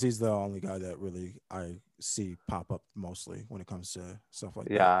Fetish. because he's the only guy that really I see pop up mostly when it comes to stuff like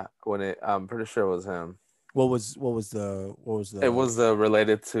that. Yeah, I'm pretty sure it was him. What was the It was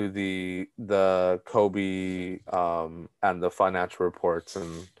related to the Kobe and the financial reports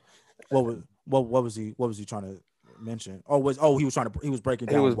and what was he trying to mention? He was breaking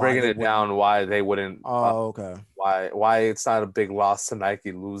he down was why breaking they it wouldn't. down why they wouldn't Oh, okay. why it's not a big loss to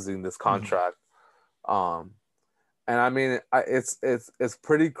Nike losing this Mhm. contract. Um, and I mean, it's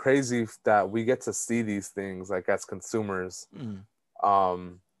pretty crazy that we get to see these things like as consumers. Mhm.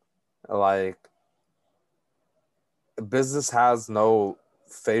 Um, like business has no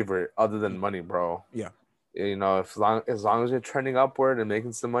favorite other than money, bro. Yeah. As long as you're trending upward and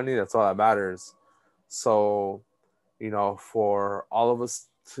making some money, that's all that matters. So, for all of us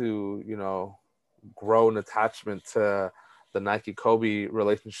to, grow an attachment to the Nike Kobe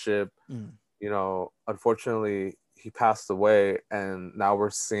relationship, Mhm. unfortunately he passed away and now we're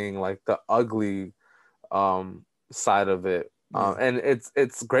seeing like the ugly side of it. Yeah. And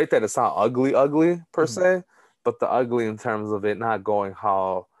it's great that it's not ugly per Mhm. se, but the ugly in terms of it not going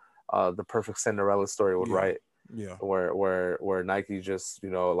how the perfect Cinderella story would Yeah. write, Yeah. where Nike just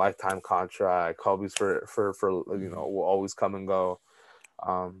lifetime contract, Kobe's for Mhm. will always come and go.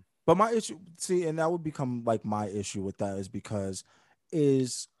 Um, But my issue, see, and that would become like my issue with that is because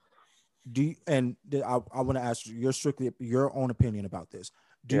is do you, and I want to ask you your own opinion about this.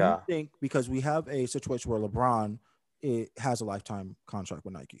 Do you yeah, think because we have a situation where LeBron has a lifetime contract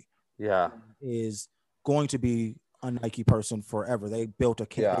with Nike yeah, is going to be a Nike person forever. They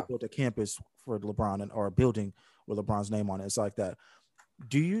yeah. built a campus for LeBron or a building with LeBron's name on it. It's like that.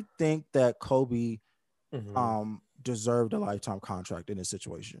 Do you think that Kobe Hmm. deserved a lifetime contract in this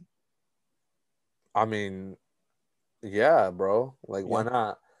situation? I mean, yeah, bro. Like, why Yeah.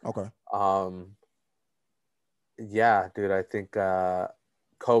 not? Okay. Um, yeah, dude. I think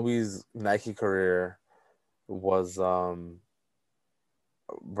Kobe's Nike career was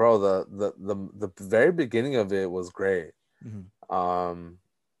bro. The very beginning of it was great. Mhm. Um,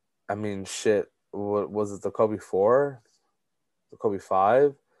 I mean, shit. What was it? The Kobe 4, the Kobe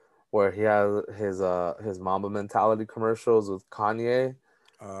 5, where he had his Mamba mentality commercials with Kanye.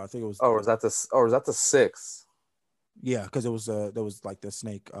 I think it was Or was that the or was that the 6? yeah, because it was there was like the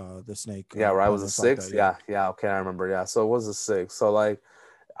snake Yeah, right. It was a promo stuff like that. 6. Yeah. Yeah, yeah. Okay, I remember. Yeah, so it was a 6. So like,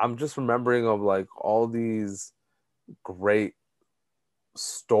 I'm just remembering of like all these great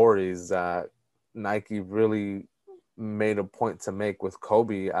stories that Nike really made a point to make with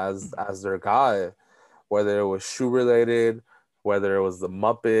Kobe Mhm. as their guy, whether it was shoe related, whether it was the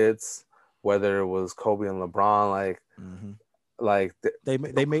Muppets, whether it was Kobe and LeBron, Mhm. like They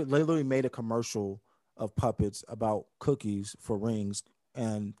literally made a commercial of puppets about cookies for rings,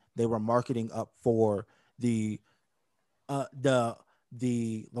 and they were marketing up for the the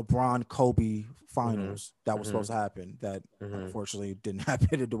the LeBron Kobe finals that was supposed to happen that unfortunately didn't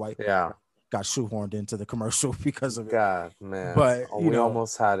happen. And Dwight Yeah. got shoehorned into the commercial because of it. God, man. But Oh, you we know,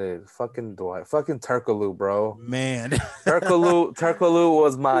 almost had it. Fucking Dwight. Fucking Turkaloo, bro. man, Turkaloo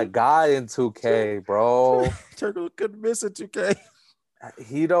was my guy in 2K, bro. Turkle couldn't miss it. 2K.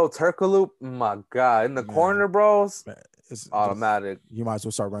 Hito Turkaloo, my God. In the corner, bros. It's Automatic. You might as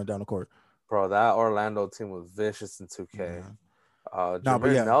well start running down the court. Bro, that Orlando team was vicious in 2K.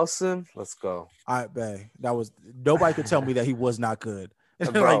 Jameer Nelson, let's go. I bet that was nobody could tell me that he was not good.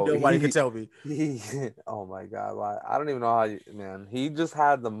 Bro, like nobody could tell me. Oh my God, why? I don't even know how man. He just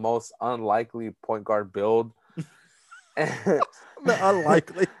had the most unlikely point guard build.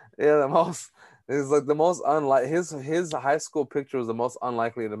 Unlikely. Yeah, the most. It's like the most unlike his high school picture was the most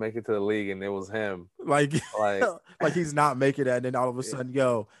unlikely to make it to the league, and it was him. Like he's not making it, and then all of a sudden,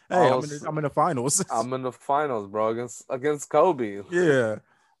 yo, hey, I'm in the finals. I'm in the finals, bro, against Kobe. Yeah.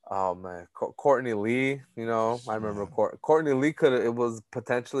 Oh man, Courtney Lee. You know, I remember Courtney Lee was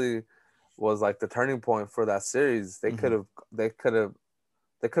potentially like the turning point for that series. They could have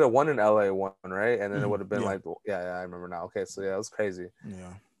won in LA one, right? And then it would have been like, yeah, I remember now. Okay, so yeah, it was crazy.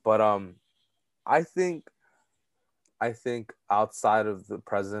 Yeah. But I think outside of the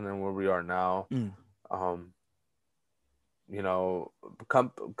present and where we are now, you know,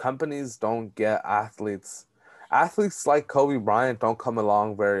 companies don't get athletes like Kobe Bryant don't come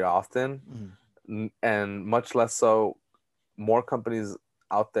along very often, and much less so more companies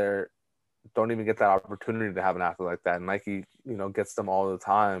out there don't even get that opportunity to have an athlete like that. And Nike, you know, gets them all the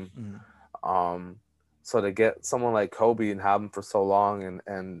time. So to get someone like Kobe and have him for so long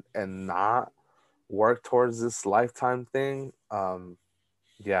and not work towards this lifetime thing,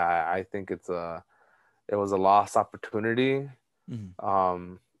 yeah, I think it was a lost opportunity.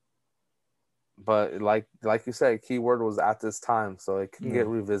 But like you said, keyword was at this time, so it can get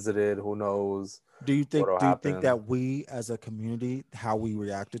revisited. Who knows? Do you think that we as a community, how we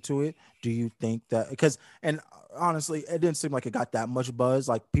reacted to it, do you think that and honestly, it didn't seem like it got that much buzz.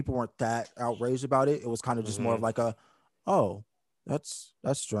 Like people weren't that outraged about it. It was kind of just more of like that's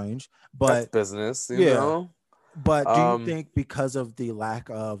strange. But that's business, you know. But do you think because of the lack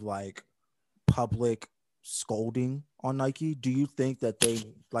of like public scolding on Nike, do you think that they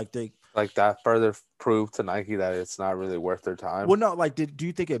that further proved to Nike that it's not really worth their time? Well, no, like do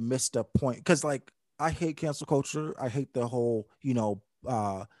you think it missed a point? Because like I hate cancel culture. I hate the whole, you know,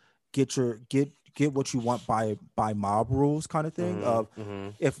 get what you want by mob rules kind of thing.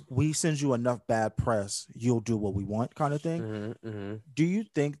 If we send you enough bad press, you'll do what we want kind of thing. Do you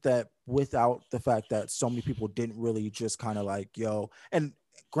think that without the fact that so many people didn't really just kind of like, yo, and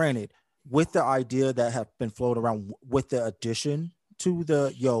granted, with the idea that have been floated around with the addition to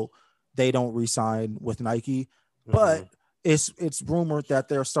the they don't re-sign with Nike, but it's rumored that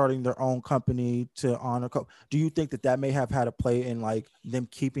they're starting their own company to honor. Do you think that may have had a play in like them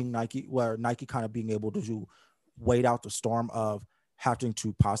keeping Nike, where Nike kind of being able to wait out the storm of having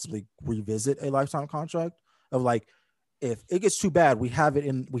to possibly revisit a lifetime contract of like, if it gets too bad, we have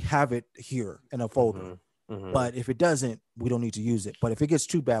it here in a folder. But if it doesn't, we don't need to use it. But if it gets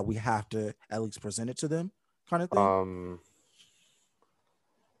too bad, we have to at least present it to them, kind of thing.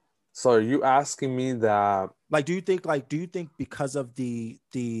 So are you asking me that? Like, do you think because of the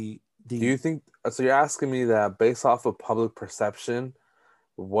do you think so? You're asking me that based off of public perception,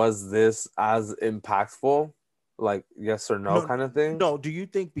 was this as impactful? Like yes or no kind of thing? No. Do you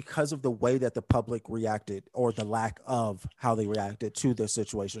think because of the way that the public reacted or the lack of how they reacted to this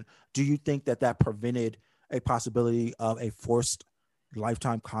situation, do you think that prevented a possibility of a forced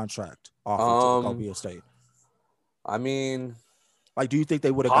lifetime contract offered to the Kobe estate? I mean, like, do you think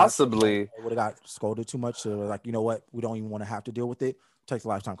they would have possibly got scolded too much? So like, you know what, we don't even want to have to deal with it. Take the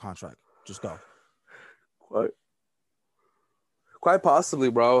lifetime contract. Just go. Quite possibly,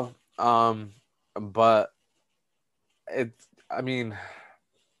 bro. But I mean,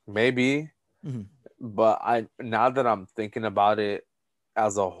 maybe. But now that I'm thinking about it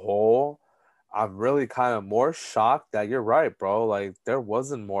as a whole, I'm really kind of more shocked that you're right, bro. Like there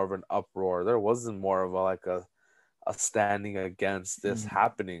wasn't more of an uproar. There wasn't more of a standing against this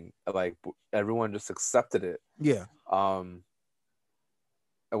happening. Like everyone just accepted it. Yeah.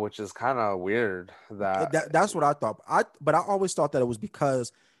 Which is kind of weird. That's what I thought. But I always thought that it was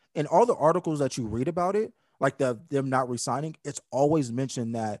because in all the articles that you read about it, like them not resigning, it's always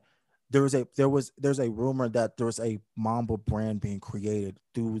mentioned that there's a rumor that there's a Mamba brand being created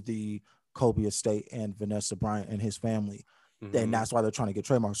through the Kobe estate and Vanessa Bryant and his family. And that's why they're trying to get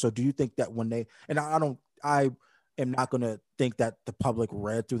trademarks. So do you think that when they, and am not going to think that the public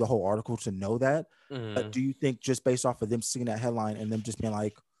read through the whole article to know that. But Mhm. do you think just based off of them seeing that headline and them just being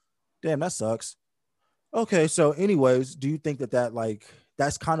like, damn, that sucks. Okay. So anyways, do you think that like,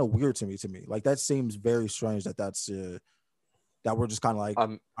 that's kind of weird to me. Like that seems very strange that we're just kind of like,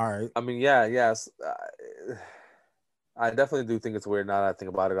 all right. I mean, yeah, yes. I definitely do think it's weird now that I think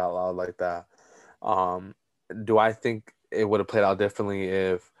about it out loud like that. Um, do I think it would have played out differently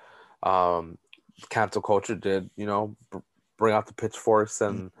if um, cancel culture did, bring out the pitchforks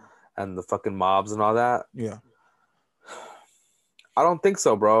Mm, and the fucking mobs and all that? yeah. I don't think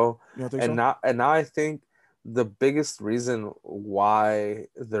so, bro. You don't think And so? now I think the biggest reason why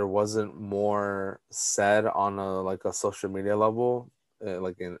there wasn't more said on a social media level,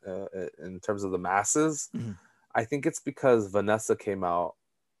 like in terms of the masses, Mhm. I think it's because Vanessa came out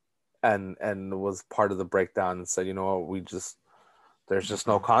and was part of the breakdown and said, you know what, there's just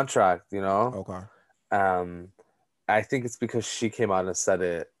no Okay. contract, Okay. Um, I think it's because she came out and said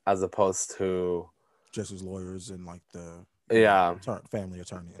it as opposed to Just as lawyers and like the, yeah, family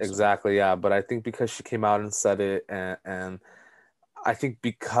attorney and stuff. exactly, yeah. But I think because she came out and said it, and I think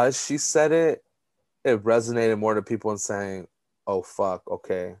because she said it, it resonated more to people and saying, "Oh fuck,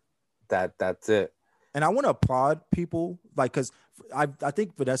 okay, that's it." And I want to applaud people like because I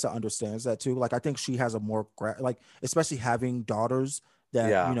think Vanessa understands that too. Like I think she has a more like especially having daughters that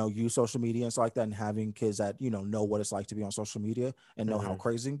Yeah. use social media and stuff like that, and having kids that know what it's like to be on social media and know how Hmm.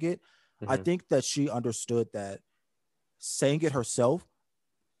 crazy it can get. I Hmm. think that she understood that saying it herself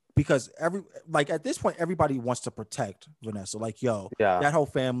because like at this point everybody wants to protect Vanessa. Like, yo, Yeah. that whole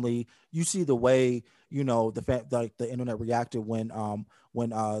family. You see the way like the internet reacted when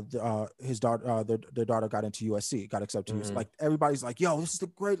his daughter their daughter got into USC, got accepted to USC. Hmm. Like everybody's like, yo, this is the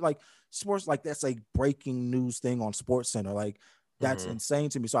great like sports. Like that's a breaking news thing on Sports Center. Like that's Hmm. insane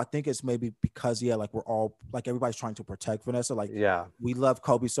to me. So I think it's maybe because like we're all like everybody's trying to protect Vanessa. Like Yeah. we love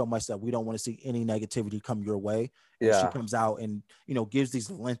Kobe so much that we don't want to see any negativity come your way, and she Yeah. comes out and gives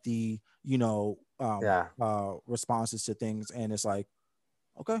these lengthy Yeah. responses to things, and it's like,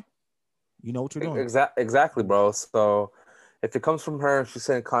 okay, you know what you're doing. Exactly, bro. So if it comes from her, she's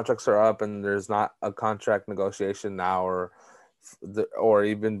saying contracts are up and there's not a contract negotiation now, or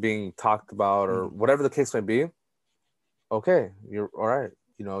even being talked about, or Mhm. whatever the case may be. Okay, you're all right.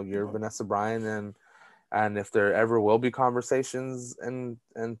 You're Okay. Vanessa Bryan, and if there ever will be conversations and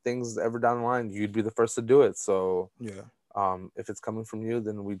things ever down the line, you'd be the first to do it. So Yeah. if it's coming from you,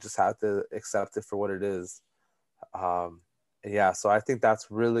 then we just have to accept it for what it is. Um, yeah, so I think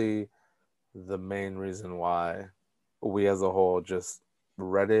that's really the main reason why we as a whole just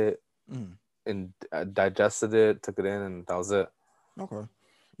read it Mhm. and digested it, took it in, and that was it. Okay.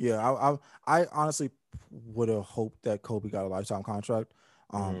 Yeah, I honestly would have hoped that Kobe got a lifetime contract.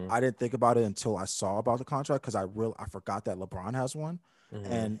 Hmm. I didn't think about it until I saw about the contract because I forgot that LeBron has one, Hmm.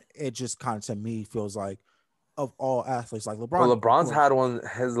 and it just kind of to me feels like of all athletes, like But LeBron, of LeBron's course, had one.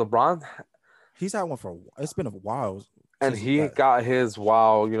 His LeBron, he's had one it's been a while and since he he got. got his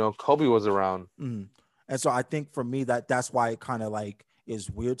while Kobe was around. Mhm. And so I think for me that's why it kind of like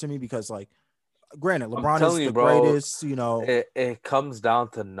is weird to me because like granted I'm LeBron is telling you, the bro. greatest, It comes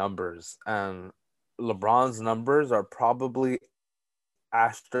down to numbers, and LeBron's numbers are probably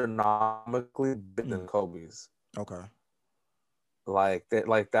astronomically bigger mm, than Kobe's. okay.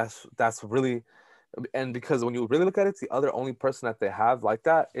 That's really, and because when you really look at it, the other only person that they have like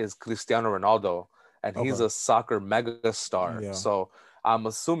that is Cristiano Ronaldo, and he's Okay. a soccer mega star. Yeah. So I'm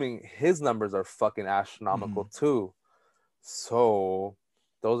assuming his numbers are fucking Hmm. astronomical too. So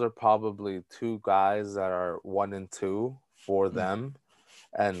those are probably two guys that are 1 and 2 for Mm, them,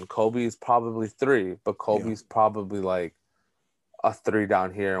 and Kobe's probably 3, but yeah. Kobe's probably like a 3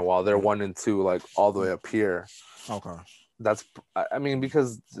 down here, and while they're Yeah. 1 and 2, like all the way Mm, up here. okay. That's, I mean,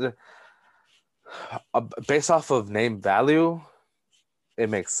 because based off of name value, it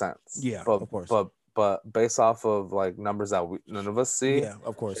makes sense. Yeah, But of course. but but based off of like numbers that none of us see, Yeah,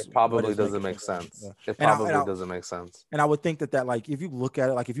 of course. it But probably it's doesn't making make sense to me. sense. Yeah. It And I and probably I doesn't make sense. and I would think that like if you look at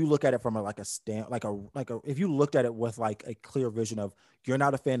it, like if you look at it from a like a stand like a if you looked at it with like a clear vision of you're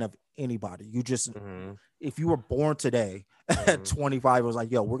not a fan of anybody. You just Hmm. if you were born today at Hmm. 25, it was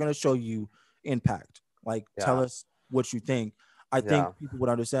like, yo, we're gonna show you impact. Like tell Yeah, us what you think. I think yeah. people would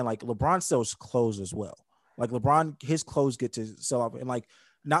understand like LeBron sells clothes as well. Like LeBron, his clothes get to sell off. And like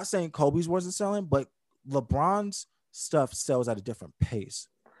not saying Kobe's wasn't selling, but LeBron's stuff sells at a different pace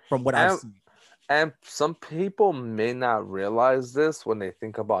from what I've And seen. and some people may not realize this when they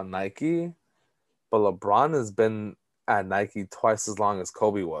think about Nike, but LeBron has been at Nike twice as long as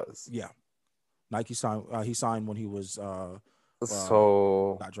Kobe was. Yeah. Nike signed he signed when he was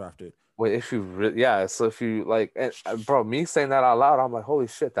So got drafted. wait, if you yeah, so if you like, and, bro, me saying that out loud, I'm like, holy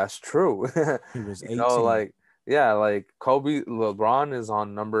shit, that's true. He was You know, 18. like, yeah, like LeBron is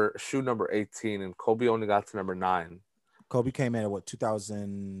on shoe number 18, and Kobe only got to number 9. Kobe came in at what,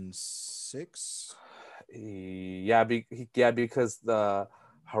 2006? Yeah, yeah, because the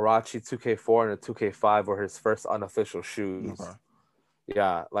Hirachi 2K4 and the 2K5 were his first unofficial shoes. Okay.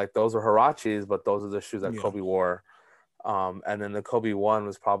 Yeah, like those were Hirachis, but those are the shoes that Yeah. Kobe wore. And then the Kobe one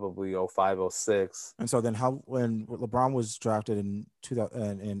was probably 05, 06. And so then how when LeBron was drafted in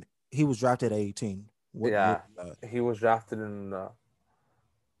 2000 and he was drafted at 18. What year Yeah, was that? he was drafted in the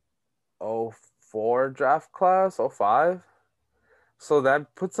 04 draft class, 05. So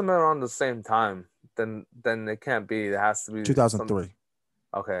that puts him around the same time. Then it can't be. It has to be some. 2003.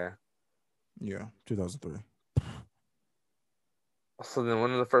 Okay. Yeah, 2003. So then when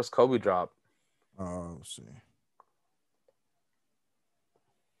did the first Kobe drop? Let's see.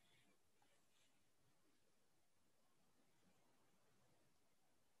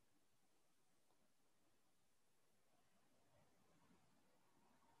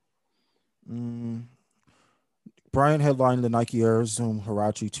 Mm, Bryant headlined the Nike Air Zoom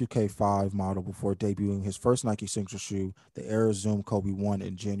Huarache 2K5 model before debuting his first Nike signature shoe, the Air Zoom Kobe 1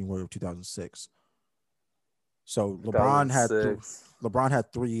 in January of 2006. So $2006. LeBron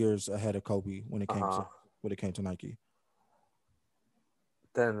had 3 years ahead of Kobe Uh-huh. when it came to Nike.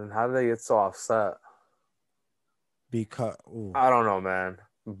 Then how did they get so offset? Because I don't know, man.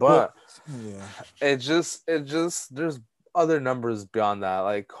 well, But yeah, it just there's other numbers beyond that.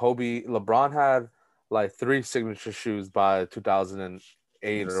 Like LeBron had like 3 signature shoes by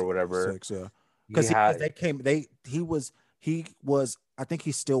 2008 or whatever. 6, yeah. He Because had they came they he was I think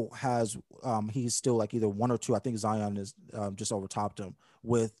he still has he's still like either one or two. I think Zion is just overtopped him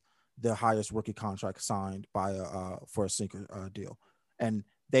with the highest rookie contract signed by for a sneaker deal. And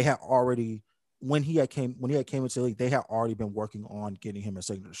they had already when he had came into the league, they had already been working on getting him a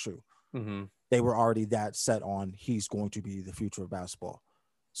signature shoe. mhm. They were already that set on he's going to be the future of basketball.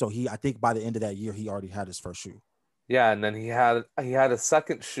 So I think by the end of that year, he already had his first shoe. Yeah, and then he had a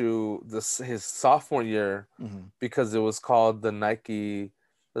second shoe his sophomore year Mm-hmm. because it was called the Nike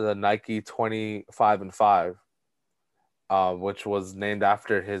 25 and 5, which was named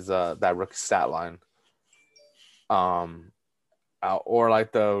after his that rookie stat line. Um, or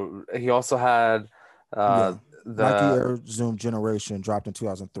like he also had Yeah. Nike the Air Zoom Generation dropped in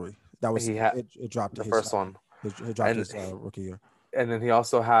 2003. That was he had it dropped the first one, it dropped and his rookie year. and then he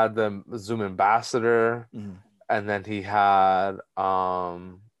also had the Zoom Ambassador, Mm-hmm. and then he had I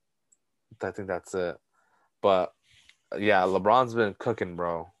think that's it. But yeah, LeBron's been cooking,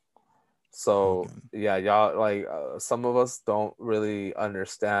 bro. So Cooking. yeah, y'all like some of us don't really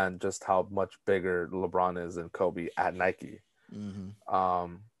understand just how much bigger LeBron is than Kobe at Nike. Mm-hmm.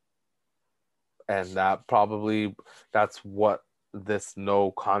 Um, and that's what this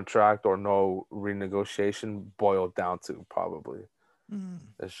no contract or no renegotiation boiled down to probably. Mm-hmm.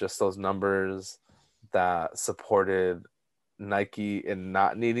 It's just those numbers that supported Nike in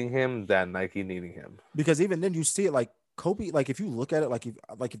not needing him than Nike needing him. Because even then you see it like Kobe, like if you look at it, like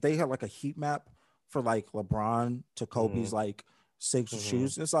if they had like a heat map for like LeBron to Kobe's Mm-hmm. like six Mm-hmm.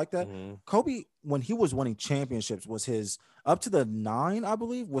 shoes, it's like that. Mm-hmm. Kobe, when he was winning championships, was his up to the 9, I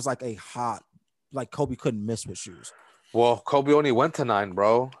believe, was like a hot, like Kobe couldn't miss with shoes. Well, Kobe only went to 9,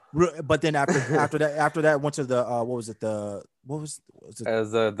 bro. But then after that went to the was it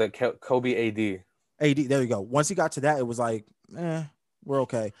As the Kobe AD. AD? There you go. Once he got to that, it was like, we're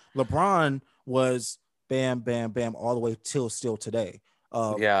okay. LeBron was bam, bam, bam, all the way till still today.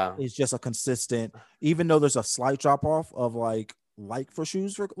 Yeah. It's just a consistent, even though there's a slight drop off of like for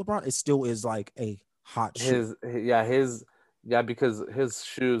shoes for LeBron, it still is like a hot shoe. Because his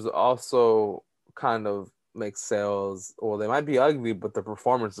shoes also kind of make sales. Well, they might be ugly, but the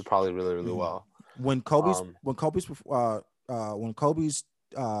performance is probably really, really Mhm. well. When Kobe's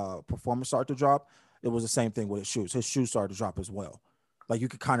performance started to drop, it was the same thing with his shoes. His shoes started to drop as well. Like you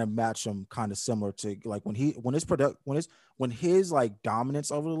could kind of match them, kind of similar to like when his like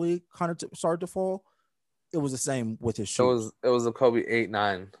dominance over the league kind of started to fall. It was the same with his It shoes. was it was a Kobe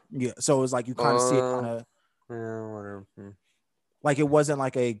 8-9. Yeah, so it was like you kind of see it kind of Yeah, whatever. like it wasn't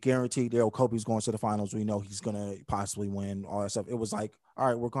like a guaranteed, Kobe's going to the finals. We know he's gonna possibly win all that stuff. It was like, all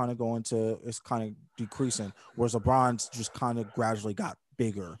right, we're kind of going to, it's kind of decreasing. Whereas LeBron's just kind of gradually got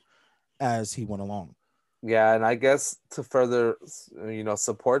bigger as he went along. Yeah, and I guess to further,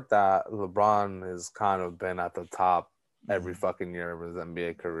 support that, LeBron has kind of been at the top every fucking year of his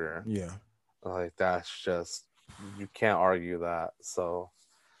NBA career. Yeah. Like that's just, you can't argue that. So,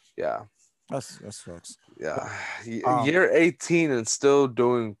 yeah. That sucks. Yeah, Um, year 18 and still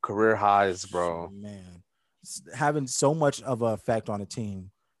doing career highs, bro. man, having so much of an effect on a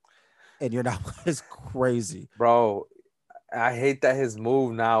team, and you're not is crazy. Bro, I hate that his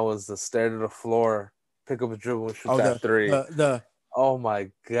move now is to stare to the floor, pick up a dribble, and shoot Oh, that three. the Oh my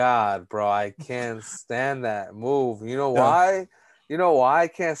god, bro, I can't stand that move. You know the why? You know why I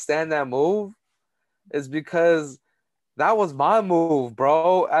can't stand that move? Is because that was my move,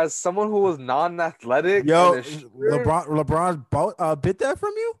 bro. As someone who was non-athletic and yo a shooter, bit that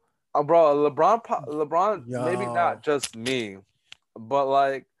from you. bro, LeBron, maybe Yo, not just me, but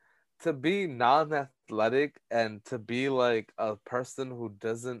like to be non-athletic and to be like a person who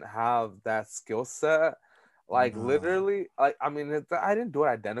doesn't have that skill set, like nah. literally, like I mean, I didn't do it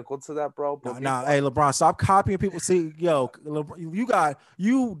identical to that, bro. But me Nah, hey LeBron, stop copying people. See, yo,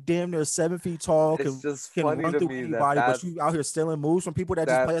 you damn near 7 feet tall, it's just can funny run to through me that anybody, but you out here stealing moves from people that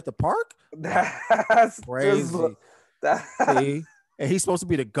just that play at the park. Wow, that's just crazy. that See, and he's supposed to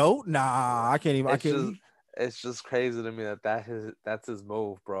be the goat. Nah, I can't even. I it's can't. just it's just crazy to me that's his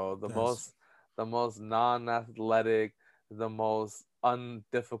move, bro. That's The most non-athletic, the most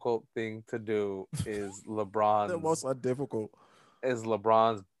undifficult thing to do the most difficult. is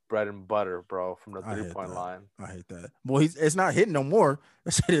LeBron's bread and butter, bro, from the I hate three-point that. line. I hate that. Boy, it's not hitting no more.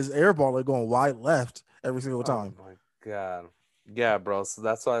 That shit is airballing going wide left every single Oh time. my god. Yeah, bro. So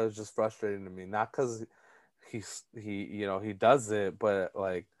that's why it was just frustrating to me. Not because he does it, but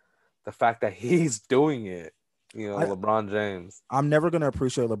like the fact that he's doing it. I LeBron James. I'm never gonna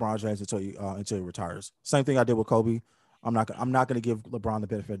appreciate LeBron James until he retires. Same thing I did with Kobe. I'm not gonna give LeBron the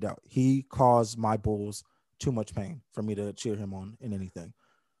benefit of the doubt. He caused my Bulls too much pain for me to cheer him on in anything.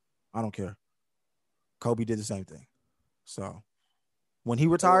 I don't care. Kobe did the same thing. So when he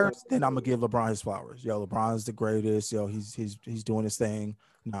retires, then I'm gonna give LeBron his flowers. Yo, LeBron's the greatest. Yo, he's doing his thing.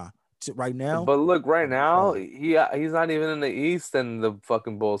 Nah, right now, But look, right I'm now, chilling. he's not even in the East, and the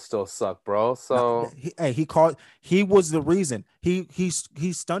fucking Bulls still suck, bro. Nah, So he was the reason. He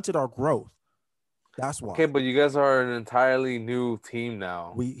stunted our growth. That's okay, why but you guys are an entirely new team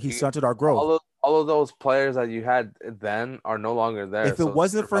now. he stunted our growth. All of those players that you had then are no longer there, so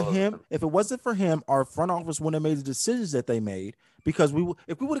it's irrelevant. If it wasn't for him, our front office wouldn't have made the decisions that they made because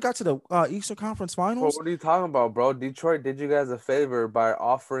if we would have got to the Eastern Conference Bro, Finals, what are you talking about, bro? Detroit did you guys a favor by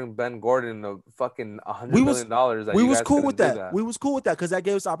offering Ben Gordon a fucking we $100 was million that we you was guys cool with couldn't do that. that. We was cool with that because that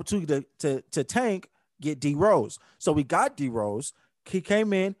gave us the opportunity to tank, get D Rose. So we got D Rose. He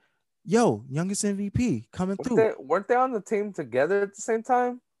came in, yo, youngest MVP coming through. Weren't they on the team together at the same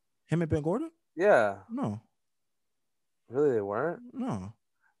time? Him and Ben Gordon? Yeah, No, really, they weren't. no.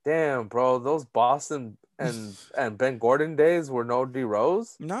 Damn, bro, those Boston and Ben Gordon days were no D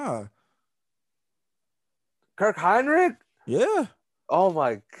Rose. Nah. Kirk Heinrich. Yeah. Oh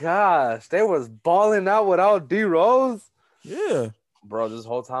my gosh, they was balling out without D Rose. Yeah. Bro, this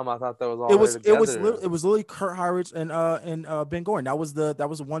whole time I thought that was all there together. It was literally Kurt Heinrich and Ben Gordon. That was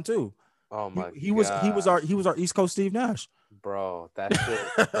the one too. Oh my god, He was our East Coast Steve Nash. bro, that shit.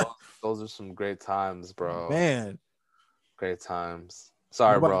 those are some great times, bro. Man, Great times.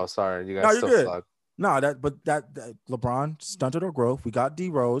 Sorry, nobody. bro. Sorry, you No, guys you're still good. suck. No, that LeBron stunted our growth. We got D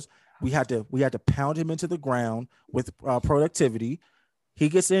Rose. We had to pound him into the ground with productivity. He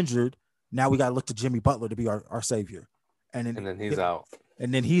gets injured. Now we got to look to Jimmy Butler to be our savior, And then he's out.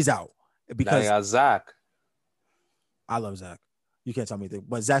 and then he's out Now you because got Zach. I love Zach. You can't tell me anything,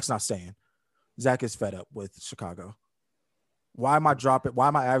 but Zach's not staying. Zach is fed up with Chicago. Why am I dropping? Why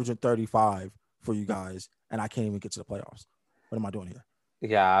am I averaging 35 for you guys and I can't even get to the playoffs? What am I doing here?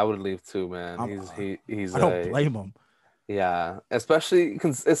 Yeah, I would leave too, man. I don't blame him. Yeah, especially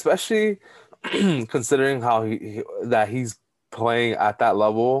considering how he's playing at that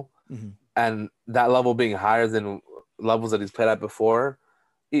level, Mhm. and that level being higher than levels that he's played at before,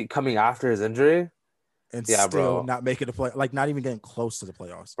 coming after his injury. And Yeah, still bro. not making the play, like not even getting close to the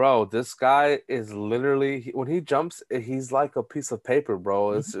playoffs. Bro, this guy is literally when he jumps, he's like a piece of paper,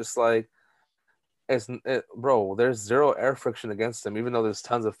 bro. It's just like bro. There's zero air friction against him, even though there's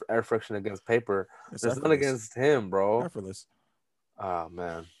tons of air friction against paper. It's There's none effortless. against him, bro. Effortless. Oh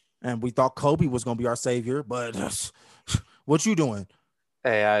man. And we thought Kobe was gonna be our savior, but what you doing?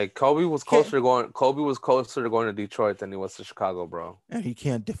 Hey, Kobe was closer to going to Detroit than he was to Chicago, bro. And he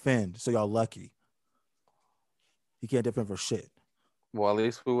can't defend, so y'all lucky. He can't defend for shit. Well, at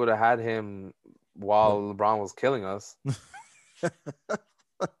least we would have had him while LeBron was killing us.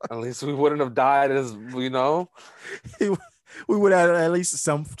 At least we wouldn't have died as we would have at least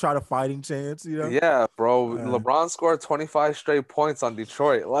some try to fighting chance, you know? Yeah, bro. LeBron scored 25 straight points on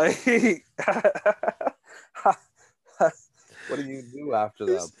Detroit. Like What do you do after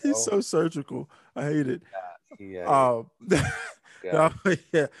that, He's bro? so surgical. I hate it. Yeah, Um, yeah, no,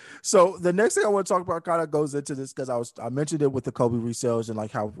 yeah. So the next thing I want to talk about kind of goes into this because I mentioned it with the Kobe resellers and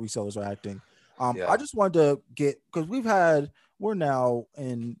like how resellers are acting. I yeah, just wanted to get because we're now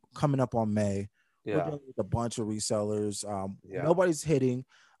in coming up on May. We're yeah, dealing with a bunch of resellers. yeah. Nobody's hitting.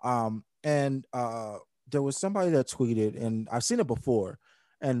 And there was somebody that tweeted, and I've seen it before,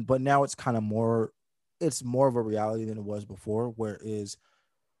 but now it's kind of it's more of a reality than it was before, where is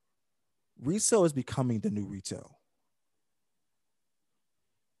resale is becoming the new retail.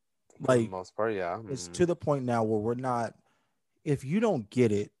 For the Like most part, yeah. it's Mhm. to the point now where we're not, if you don't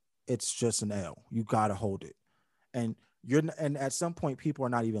get it, it's just an L. You gotta hold it. And and at some point, people are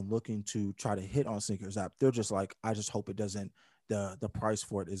not even looking to try to hit on sneakers app. They're just like, I just hope it doesn't the price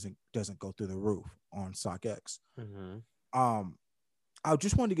for it doesn't go through the roof on StockX. Mhm. Um, I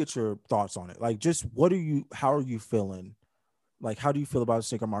just wanted to get your thoughts on it. Like, just how are you feeling? Like, how do you feel about the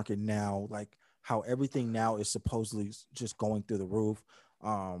sneaker market now? Like, how everything now is supposedly just going through the roof.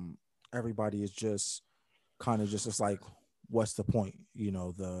 Um, Everybody is just kind of just it's like, what's the point? You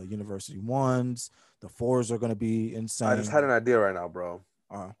know, the university ones, the fours are going to be I just had insane. an idea right now, bro.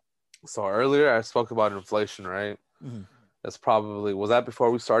 Uh, So earlier I spoke about inflation, right? mhm. That's probably was that before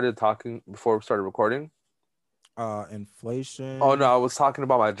we started talking, before we started recording? Oh no, Inflation. I was talking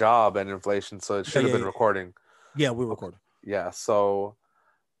about my job and inflation, so it Yeah, should have yeah, been yeah. recording. Yeah, we Okay. recorded. Yeah, so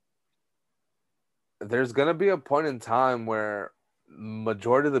there's gonna be a point in time where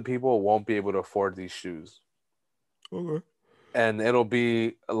majority of the people won't be able to afford these shoes. Okay. And it'll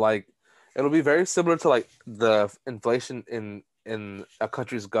be very similar to like the inflation in a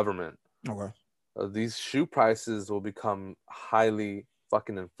country's government. Okay. These shoe prices will become highly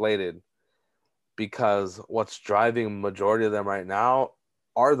fucking inflated because what's driving majority of them right now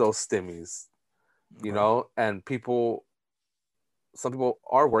are those stimmies, you Okay. know, and people some people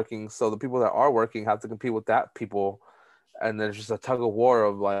are working, so the people that are working have to compete with that people, and there's just a tug of war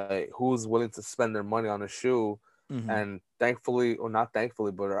of like who's willing to spend their money on a shoe. Mm-hmm. And thankfully, or not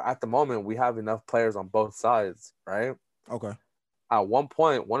thankfully, but at the moment we have enough players on both sides, right? Okay. At one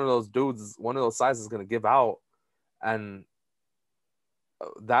point one of those sides is going to give out, and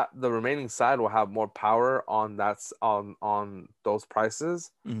that the remaining side will have more power on on those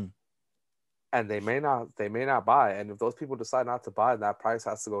prices, Mm-hmm. and they may not buy. And if those people decide not to buy, that price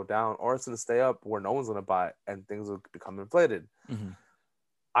has to go down, or it's going to stay up where no one's going to buy it, and things will become inflated. Mm-hmm.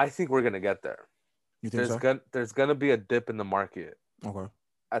 I think we're going to get there. You think so? There's going to be a dip in the market Okay.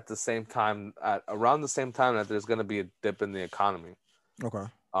 at the same time, at around the same time that there's going to be a dip in the economy, Okay.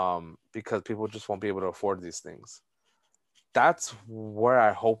 because people just won't be able to afford these things. That's where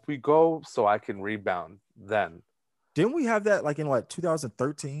I hope we go, so I can rebound then. Didn't we have that like in what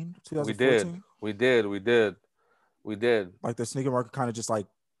 2013, We did. 2014? We did. We did. We did. Like the sneaker market kind of just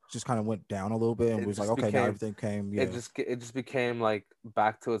kind of went down a little bit and It was like, just okay, now became everything came. Yeah. it just became like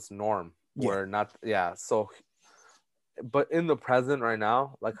back to its norm Yeah. where not yeah. So but in the present right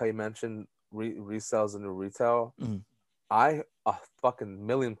now, like how you mentioned resales and new retail, Mm-hmm. I a fucking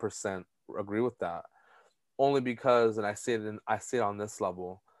million% agree with that. Only because and I see it on this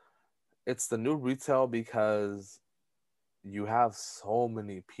level. It's the new retail because you have so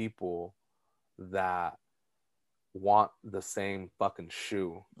many people that want the same fucking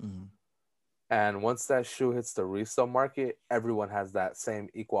shoe. Mm-hmm. And once that shoe hits the resale market, everyone has that same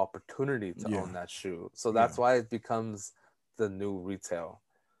equal opportunity to Yeah. own that shoe. So Yeah. that's why it becomes the new retail,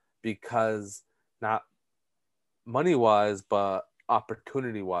 because not money wise, but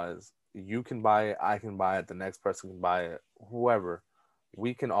opportunity wise, you can buy it, I can buy it, the next person can buy it, whoever.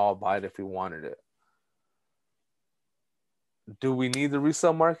 We can all buy it if we wanted it. Do we need the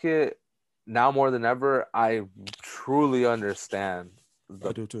resale market now more than ever? I truly understand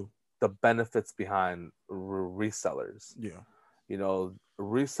I do too. the benefits behind resellers. Yeah. You know,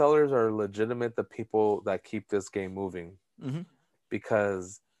 resellers are legitimate the people that keep this game moving, Mm-hmm.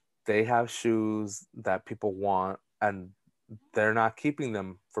 because they have shoes that people want, and they're not keeping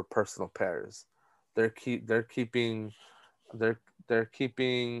them for personal pairs. They're keeping they're they're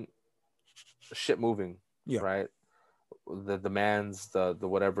keeping shit moving, Yeah. right? The demands, the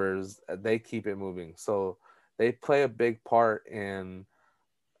whatever's, they keep it moving. So they play a big part in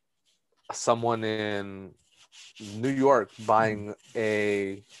someone in New York Mm-hmm.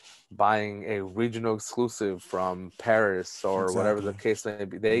 buying a regional exclusive from Paris or whatever the Exactly. case may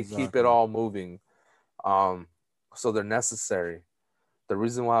be. They keep it Exactly. all moving. Um, so they're necessary. The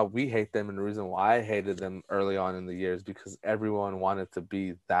reason why we hate them and the reason why I hated them early on in the year is because everyone wanted to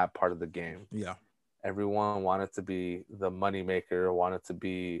be that part of the game. Yeah. Everyone wanted to be the money maker, wanted to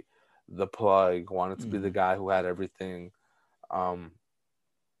be the plug, wanted to be the Mm-hmm. guy who had everything. Um,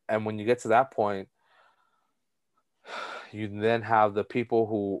 and when you get to that point, you then have the people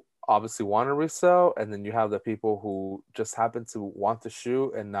who obviously want to resell, and then you have the people who just happen to want the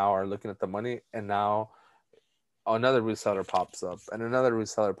shoe and now are looking at the money, and now another reseller pops up and another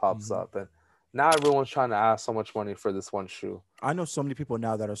reseller pops Mhm. up, and now everyone's trying to ask so much money for this one shoe. I know so many people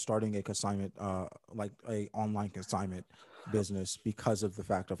now that are starting a consignment, like a online consignment business because of the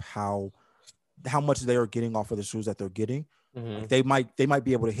fact of how much they are getting off of the shoes that they're getting. Like Mm-hmm. they might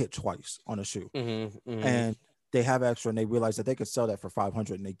be able to hit twice on a shoe, Mm-hmm. Mm-hmm. and they have extra, and they realize that they could sell that for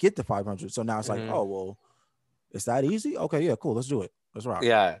 500, and they get the 500. So now it's like, Mm-hmm. oh well, it's that easy. Okay, yeah, cool. Let's do it. Let's rock.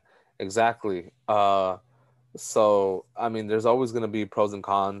 Yeah, exactly. So I mean, there's always gonna be pros and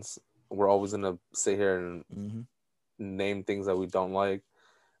cons. We're always gonna sit here and Hmm. name things that we don't like,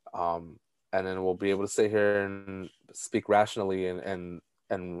 um, and then we'll be able to sit here and speak rationally and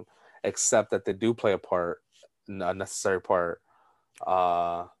accept that they do play a part, a necessary part.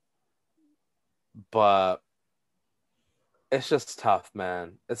 Uh, but it's just tough,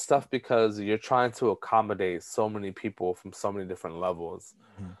 man. It's tough because you're trying to accommodate so many people from so many different levels.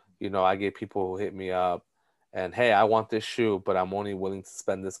 Hmm. You know, I get people who hit me up and, hey, I want this shoe, but I'm only willing to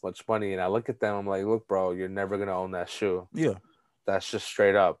spend this much money. And I look at them, I'm like, look, bro, you're never gonna own that shoe. Yeah, That's just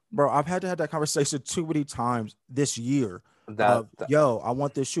straight up. bro. I've had to have that conversation too many times this year. That, that Yo, I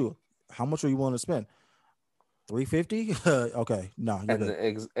want this shoe. How much are you willing to spend? 350. Okay, no, you're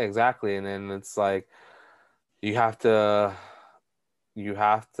and good. exactly. And then it's like you have to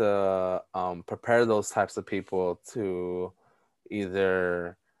prepare those types of people to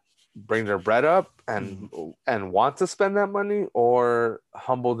either bring their bread up Mhm. and want to spend that money, or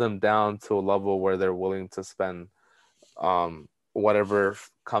humble them down to a level where they're willing to spend whatever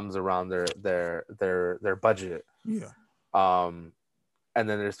comes around their budget. Yeah. um and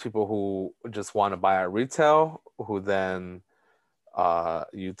then there's people who just want to buy at retail, who then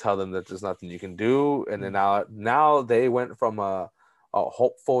you tell them that there's nothing you can do, and then Mhm. now they went from a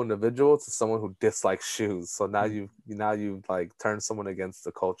hopeful individual to someone who dislikes shoes. So now Mhm. you've like turned someone against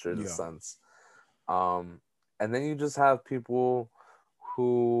the culture in a Yeah. sense. um and then you just have people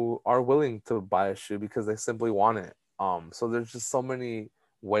who are willing to buy a shoe because they simply want it. So there's just so many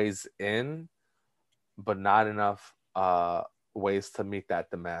ways in, but not enough ways to meet that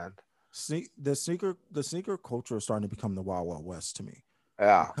demand. The sneaker culture is starting to become the Wild Wild West to me,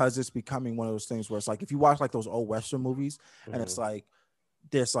 Yeah. because it's becoming one of those things where it's like if you watch like those old Western movies, and it's Hmm. like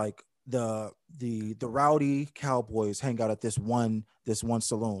there's like the rowdy cowboys hang out at this one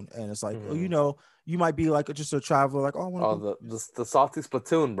saloon, and it's like, oh, Hmm. you might be like just a traveler, like, oh, I want to Oh, go. the salty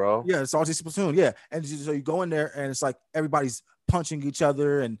spittoon, bro. Yeah, it's salty platoon. Yeah, and so you go in there, and it's like everybody's punching each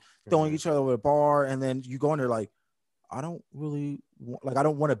other and throwing Hmm. each other over the bar, and then you go in there like, I don't really like, I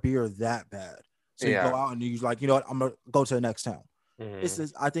don't want a beer that bad. So you go Yeah. out and you like, you know what, I'm gonna go to the next town. It's Hmm.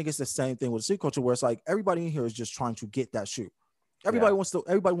 this, I think it's the same thing with the street culture, where it's like everybody in here is just trying to get that shoe. Yeah. Everybody wants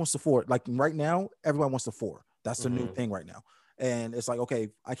the four. Like right now, everyone wants the four. That's the new Hmm. thing right now. And it's like, okay,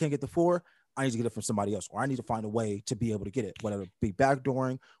 I can't get the four. I need to get it from somebody else, or I need to find a way to be able to get it, whether it be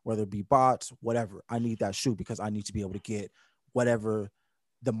backdooring, whether it be bots, whatever. I need that shoe because I need to be able to get whatever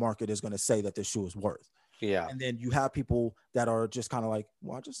the market is going to say that this shoe is worth. Yeah. And then you have people that are just kind of like,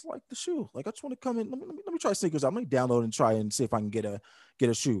 well, I just like the shoe. Like, I just want to come in. Let me try sneakers out. Let me download and try and see if I can get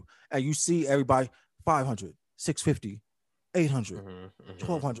a shoe. And you see everybody 500, 650, 800, Hmm. Hmm.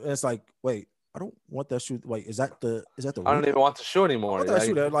 1200. And it's like, wait, I don't want that shoe. Wait, is that the I don't even retail? want the shoe I anymore. want that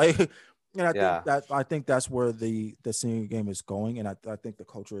shoe there. Like, and Yeah. I think that's where the sneaker game is going. And I think the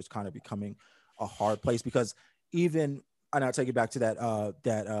culture is kind of becoming a hard place, because even, and I'll take it back to that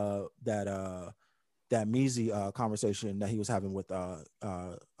Measy conversation that he was having with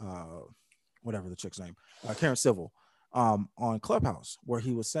whatever the chick's name, Karen Civil, on Clubhouse, where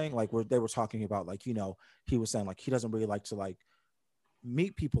he was saying, like, where they were talking about, like, he was saying like he doesn't really like to like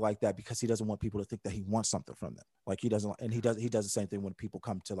meet people like that, because he doesn't want people to think that he wants something from them. Like, he doesn't, and he does the same thing when people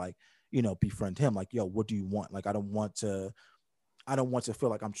come to, like, befriend him, like, yo, what do you want? Like, I don't want to feel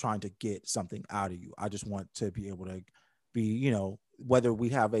like I'm trying to get something out of you. I just want to be able to be, whether we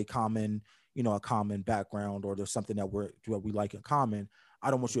have a common background, or there's something that we like in common.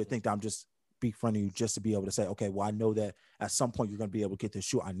 I don't want you to think that I'm just befriending you just to be able to say, okay, well, I know that at some point you're going to be able to get this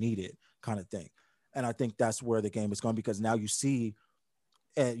shoe. I need it, kind of thing. And I think that's where the game is going, because now you see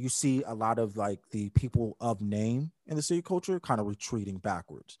a lot of like the people of name in the city culture kind of retreating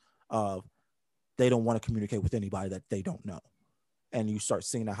backwards. Of They don't want to communicate with anybody that they don't know, and you start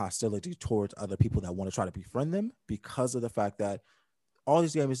seeing a hostility towards other people that want to try to befriend them, because of the fact that all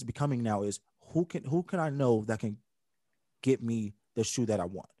these games is becoming now is, who can I know that can get me the shoe that I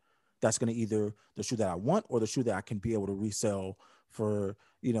want. that's going to either the shoe that I want or the shoe that I can be able to resell for,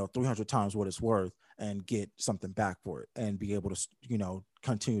 300 times what it's worth and get something back for it and be able to,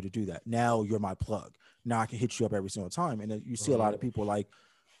 continue to do that. Now you're my plug. Now I can hit you up every single time. And you see a lot of people like,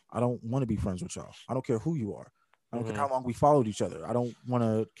 I don't want to be friends with y'all. I don't care who you are. I don't care how long we followed each other. I don't want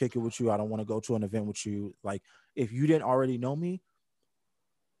to kick it with you. I don't want to go to an event with you. Like, if you didn't already know me,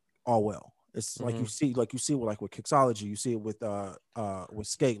 all well. It's like you see with Kixology, you see it with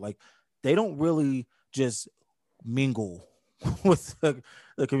Skate. Like, they don't really just mingle with the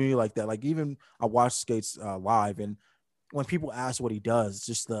community like that. Like, even I watched Skate's live, and when people ask what he does,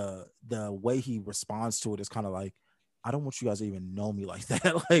 just the way he responds to it is kind of like, I don't want you guys to even know me like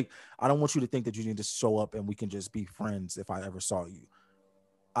that. Like, I don't want you to think that you need to show up and we can just be friends if I ever saw you.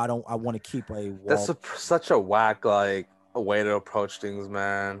 I want to keep a wall. That's such a whack, like, a way to approach things,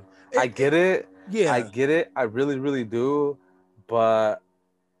 man. I get it. Yeah. I get it. I really, really do. But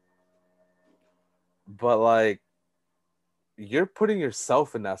like, you're putting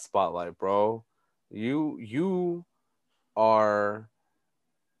yourself in that spotlight, bro. You're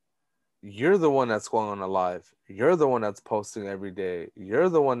the one that's going on a live. You're the one that's posting every day. You're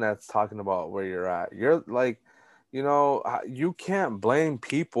the one that's talking about where you're at. You're like, you can't blame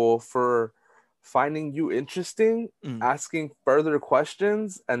people for finding you interesting, asking further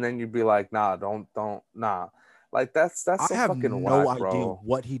questions, and then you'd be like, nah. Like, that's I so have fucking no whack, idea bro.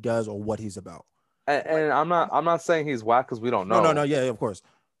 what he does or what he's about. And I'm not saying he's whack because we don't know. No, yeah, of course.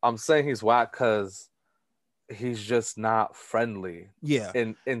 I'm saying he's whack because he's just not friendly. Yeah.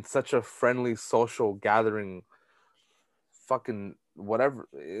 In such a friendly social gathering, fucking whatever.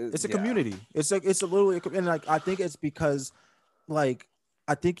 It's a community. It's like, it's a little, and like, I think it's because, like,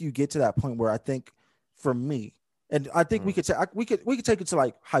 I think you get to that point where I think, for me, and I think we could take it to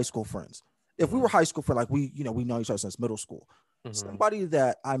like high school friends. If we were high school friends, like, we know each other since middle school. Somebody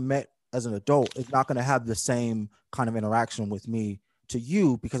that I met as an adult is not going to have the same kind of interaction with me to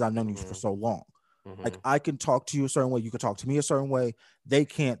you because I've known you for so long. Like, I can talk to you a certain way, you can talk to me a certain way. They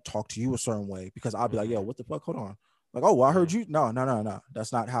can't talk to you a certain way because I'll be like, yo, what the fuck? Hold on. Like, oh, well, I heard you. No.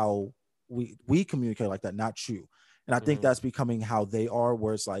 That's not how we communicate like that, not you. And I think that's becoming how they are,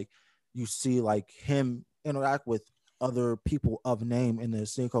 where it's like you see like him interact with other people of name in the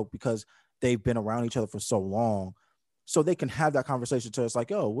scene code because they've been around each other for so long. So they can have that conversation to us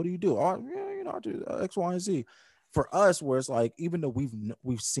like, oh, what do you do? Oh, yeah, I do X, Y, and Z. For us, where it's like, even though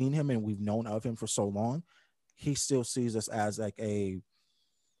we've seen him and we've known of him for so long, he still sees us as like I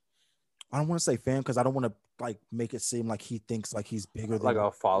don't want to say fan because I don't want to like make it seem like he thinks like he's bigger than like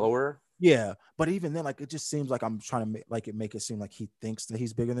a follower. Yeah, but even then, like, it just seems like I'm trying to make it seem like he thinks that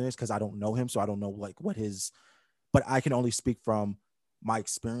he's bigger than this because I don't know him, so I don't know like what his. But I can only speak from my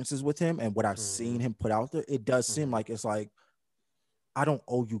experiences with him and what I've seen him put out there. It does seem like it's like, I don't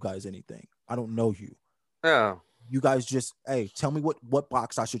owe you guys anything. I don't know you. Yeah. You guys just, hey, tell me what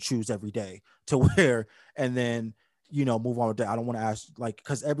box I should choose every day to wear, and then move on with that. I don't want to ask like,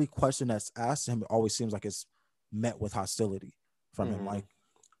 because every question that's asked him always seems like it's met with hostility from him. Like,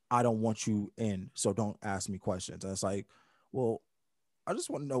 I don't want you in, so don't ask me questions. And it's like, well, I just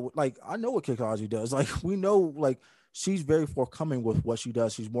want to know, like, I know what Kixology does. Like, we know, like, she's very forthcoming with what she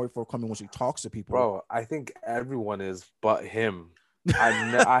does. She's more forthcoming when she talks to people. Bro, I think everyone is but him.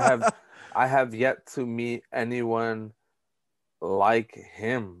 I have yet to meet anyone like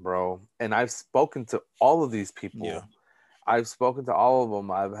him, bro. And I've spoken to all of these people. Yeah. I've spoken to all of them.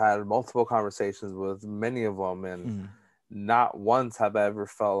 I've had multiple conversations with many of them, and not once have I ever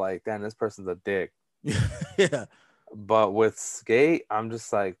felt like, damn, this person's a dick. Yeah. But with Skate, I'm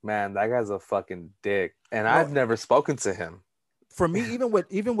just like, man, that guy's a fucking dick. And I've never spoken to him. For me,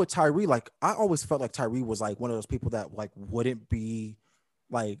 even with Tyree, like, I always felt like Tyree was like one of those people that like wouldn't be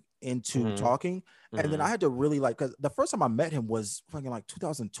like into talking. And then I had to really like, because the first time I met him was fucking like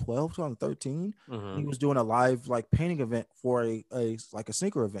 2012, 2013. He was doing a live like painting event for a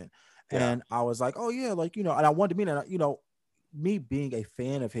sneaker event. And I was like, oh yeah, like, and I wanted to meet him, me being a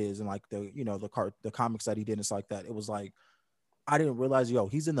fan of his and like the comics that he did and stuff like that. It was like, I didn't realize,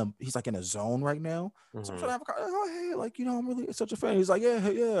 he's like in a zone right now. So I'm trying to have oh, hey, like, I'm really such a fan. He's like,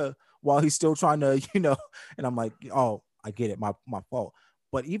 yeah. While he's still trying to, and I'm like, oh, I get it. My fault.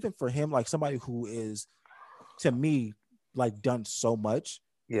 But even for him, like somebody who is, to me, like done so much,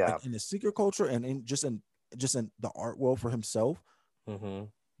 like, in the sneaker culture and in just in the art world for himself,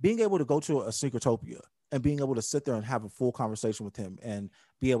 being able to go to a Sneakertopia and being able to sit there and have a full conversation with him and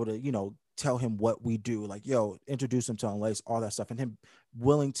be able to, tell him what we do, like, introduce him to Unlace, all that stuff, and him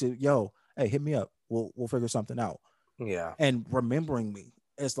willing to, hey, hit me up. We'll figure something out. Yeah. And remembering me,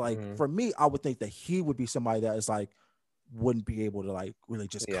 it's like, for me, I would think that he would be somebody that is like, wouldn't be able to like really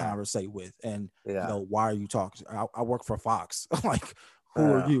just Yeah. conversate with. And Yeah. why are you talking? I work for Fox. Like, who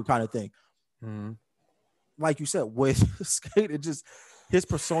are Yeah. you? Kind of thing. Mhm. Like you said, with Skate, it just his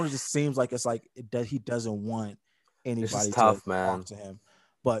persona just seems like it's like he doesn't want It's just anybody to tough, man. talk to him.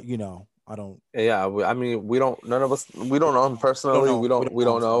 But I don't Yeah, I mean, we don't. None of us. We don't know him we don't personally. know We we don't. don't We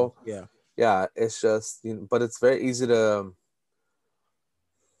know him, don't so know. yeah, Yeah, it's just. But it's very easy to.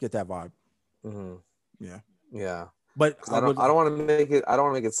 get that vibe. Mhm. Yeah, Yeah, but because I would, I don't want to make it. I don't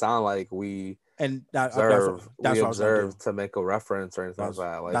want to make it sound like we and observe. We that's what I was gonna observe do. to make a reference or anything like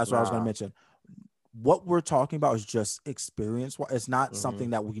that. Like, That's what I was gonna nah. mention. What we're talking about is just experience. It's not Mhm. something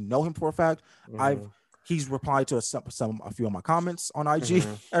that we know him for a fact. I've Mhm. He's replied to a few of my comments on IG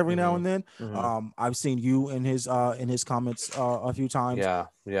Mhm. every now Mhm. and then. Mhm. I've seen you in his comments a few times. Yeah.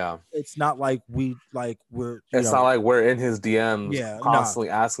 Yeah. It's not like we're It's not like we're in his DMs yeah, nah. constantly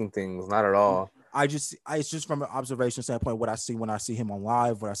asking things. Not at all. It's just from an observation standpoint, what I see when I see him on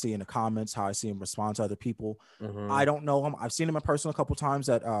live, what I see in the comments, how I see him respond to other people. I Mhm. don't know him. I've seen him in person a couple times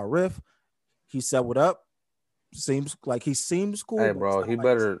at Riff. He said what up. He seems cool, Hey, but it's bro. not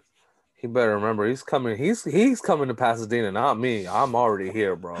like it's He better remember he's coming. He's coming to Pasadena, not me. I'm already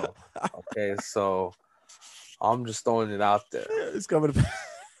here, bro. Okay, so I'm just throwing it out there. it's coming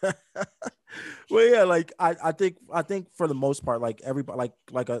to well, yeah, like I think for the most part, like everybody,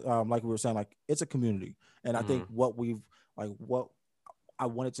 like we were saying, like it's a community, and I think Mhm. what I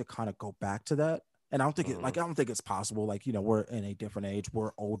wanted to kind of go back to that, and Mhm. I don't think it's possible. Like we're in a different age,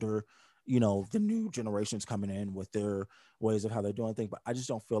 we're older, the new generations coming in with their ways of how they're doing things, but I just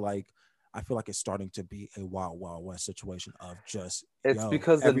don't feel like I feel like it's starting to be a wild wild west situation of just It's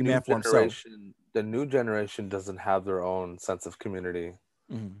because every man for himself. the new generation doesn't have their own sense of community.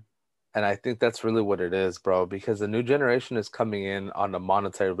 Mhm. And I think that's really what it is, bro, because the new generation is coming in on a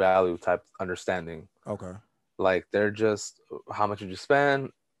monetary value type understanding. Okay. Like they're just how much did you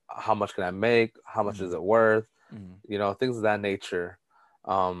spend? How much can I make? How much is Mhm. it worth? Mhm. Things of that nature.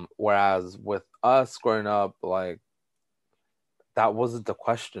 Whereas with us growing up, like that wasn't the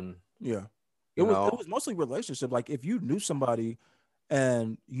question, Yeah. you It know? was mostly relationship. Like if you knew somebody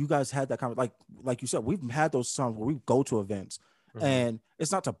and you guys had that kind of like you said, we've had those times where we go to events Mm-hmm. and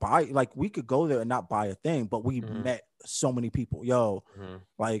it's not to buy, like we could go there and not buy a thing, but we Mm-hmm. met so many people. Yo, Mm-hmm.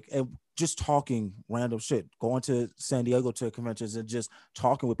 like and just talking random shit, going to San Diego to conventions and just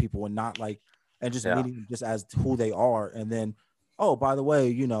talking with people and not like and just Yeah. meeting them just as who they are. And then, oh, by the way,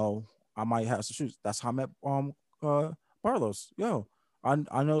 I might have some shoes. That's how I met Barlos. Yo,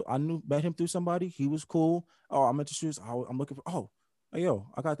 I knew met him through somebody. He was cool. Oh, I'm into shoes. I'm looking for. Oh, hey, yo,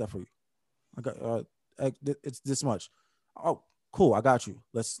 I got that for you. I got it's this much. Oh, cool. I got you.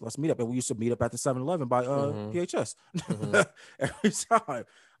 Let's meet up. And we used to meet up at the 7-Eleven by Mm-hmm. PHS Mm-hmm. every time,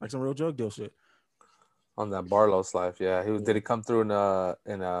 like some real drug deal shit. On that Barlow's life, yeah. Did Yeah. he come through in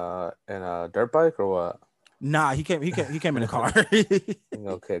a dirt bike or what? Nah, he came in the car.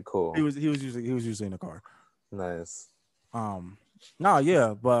 Okay, cool. He was usually in the car. Nice. Um, nah,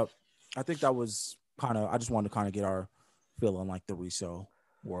 yeah, but I think that was kind of I just wanted to kind of get our feel on like the resale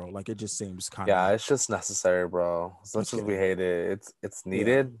world. Like it just seems kind Yeah, of it's just necessary, bro. As it's much as we good. hate it, it's Yeah.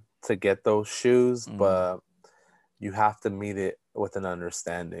 needed to get those shoes, Mm, but you have to meet it with an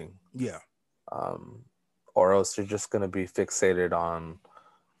understanding. yeah. Um, or else you're just gonna be fixated on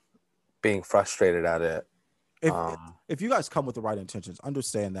being frustrated at it. if Um, if you guys come with the right intentions,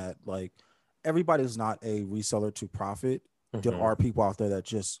 understand that like everybody's not a reseller to profit. There mhm. are people out there that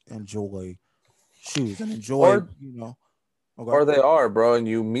just enjoy shoes and enjoy, Or okay. they are, bro, and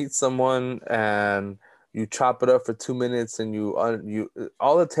you meet someone and you chop it up for 2 minutes, and you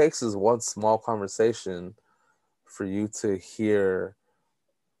all it takes is one small conversation for you to hear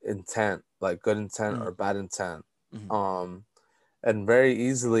intent, like good intent Mm, or bad intent. mhm, Um, and very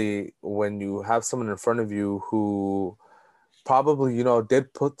easily when you have someone in front of you who probably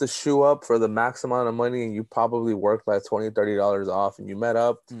did put the shoe up for the max amount of money, and you probably worked like $20-$30 off, and you met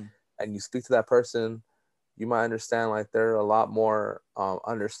up mm, and you speak to that person, you might understand like they're a lot more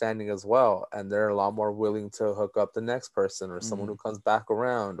understanding as well, and they're a lot more willing to hook up the next person or someone who mm, comes back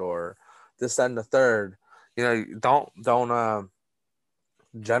around or this that, and the third. Don't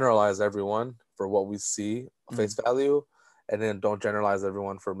generalize everyone for what we see mm. face value, and then don't generalize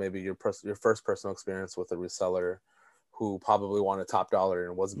everyone for maybe your first personal experience with a reseller who probably wanted top dollar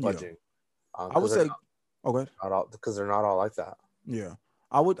and wasn't Yeah. budging, I would because say okay. they're not all like that. Yeah.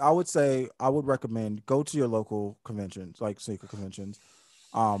 I would say I would recommend go to your local conventions, like sneaker conventions.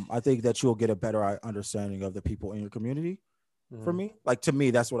 I think that you'll get a better understanding of the people in your community. for me. Like, to me,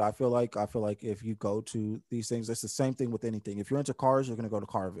 that's what I feel like. I feel like if you go to these things, it's the same thing with anything. If you're into cars, you're gonna go to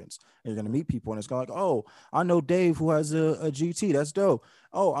car events and you're gonna meet people, and it's going like, oh, I know Dave who has a GT. That's dope.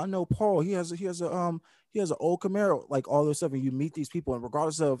 Oh, I know Paul. He has an old Camaro. Like all this stuff, and you meet these people, and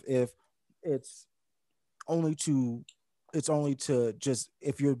regardless of if it's only to just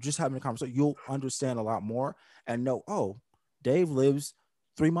if you're just having a conversation, you'll understand a lot more and know, oh, Dave lives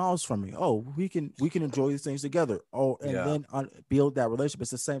 3 miles from me. Oh, we can enjoy these things together. Oh, and Yeah. then build that relationship.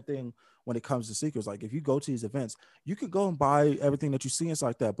 It's the same thing when it comes to sneakers. Like if you go to these events, you can go and buy everything that you see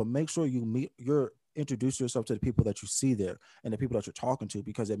inside that, but make sure introduce yourself to the people that you see there and the people that you're talking to,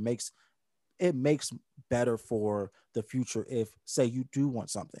 because it makes better for the future. If say you do want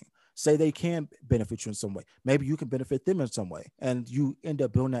something, say they can benefit you in some way, maybe you can benefit them in some way, and you end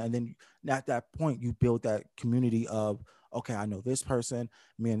up building that. And then at that point you build that community of, okay, I know this person,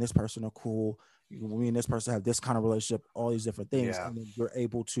 me and this person are cool, me and this person have this kind of relationship, all these different things. Yeah. And then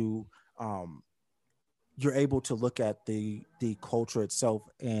um you're able to look at the culture itself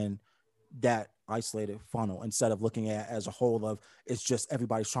and that isolated funnel, instead of looking at it as a whole of it's just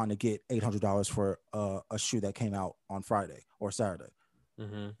everybody's trying to get $800 for a shoe that came out on Friday or Saturday.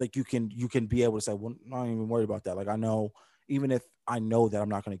 Like you can be able to say, well, I'm not even worried about that. Like I know, even if I know that I'm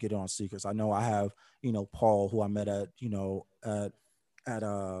not going to get it on sneakers, I know I have, Paul, who I met at, at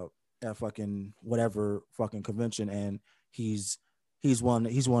at fucking whatever fucking convention, and he's willing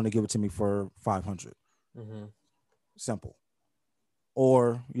to give it to me for 500. Simple.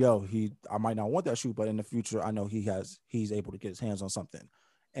 Or I might not want that shoe, but in the future I know he's able to get his hands on something,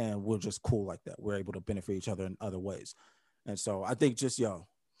 and we're just cool like that. We're able to benefit each other in other ways. And so I think just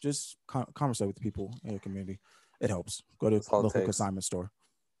conversate with the people in your community. It helps. Go to That's all it local takes. consignment store,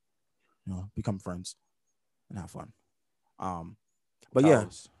 become friends and have fun. But Tell 'em.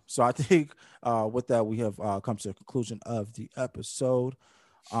 yes, so I think with that we have come to the conclusion of the episode.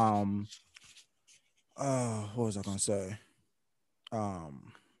 Um, what was I going to say?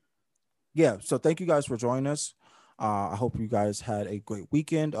 Um, yeah, so thank you guys for joining us. I hope you guys had a great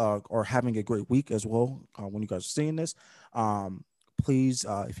weekend, or having a great week as well when you guys are seeing this. Um, please,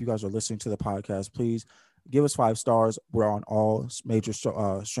 if you guys are listening to the podcast, please give us 5 stars. We're on all major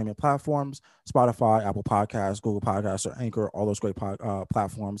streaming platforms: Spotify, Apple Podcasts, Google Podcasts, or Anchor, all those great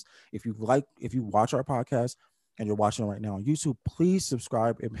platforms. If you watch our podcast and you're watching it right now on YouTube, please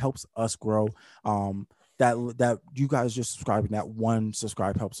subscribe. It helps us grow. That you guys just subscribing, that one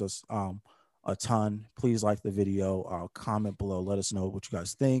subscribe helps us a ton. Please like the video, comment below, let us know what you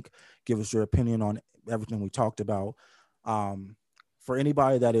guys think, give us your opinion on everything we talked about. For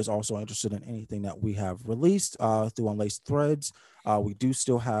anybody that is also interested in anything that we have released through Unlaced Threads, we do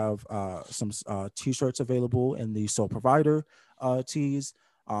still have some t-shirts available in the sole provider tees.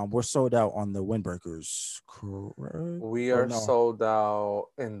 We're sold out on the windbreakers, correct? We Or are no? sold out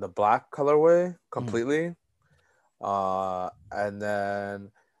in the black colorway completely. And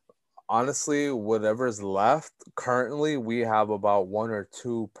then honestly, whatever's left currently, we have about 1 or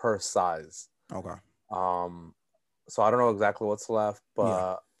 2 per size. Okay. So I don't know exactly what's left, Yeah.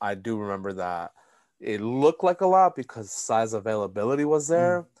 but I do remember that it looked like a lot because size availability was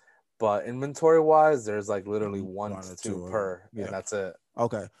there, but inventory wise, there's like literally one One to or two two. per, Yeah. and that's it.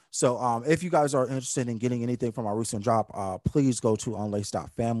 Okay. So if you guys are interested in getting anything from our recent drop, please go to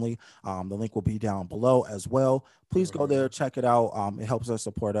unlaced.family. The link will be down below as well. Please go there, check it out. It helps us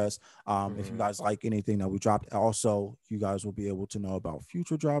support us. If you guys like anything that we dropped, also you guys will be able to know about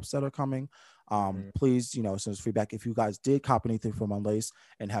future drops that are coming. Please, send us feedback. If you guys did cop anything from Unlaced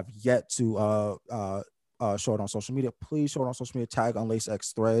and have yet to show it on social media, please show it on social media. Tag Unlaced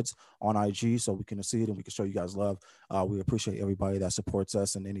X Threads on IG so we can see it and we can show you guys love. We appreciate everybody that supports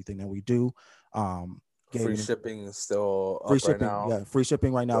us and anything that we do. Free shipping is still Free up right shipping, now. yeah, free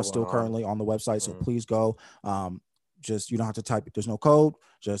shipping right now, Still still going on. currently on the website. So please go. Just you don't have to type it. There's no code.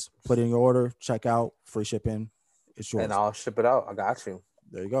 Just put in your order, check out, free shipping. It's yours. And I'll ship it out. I got you.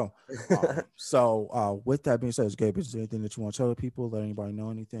 There you go. So with that being said, Gabe, is there anything that you want to tell people? Let anybody know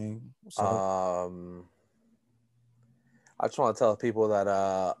anything? I just want to tell people that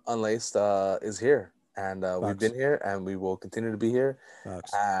Unlaced is here, and we've been here, and we will continue to be here.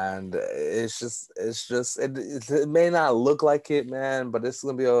 Facts. And it may not look like it, man, but it's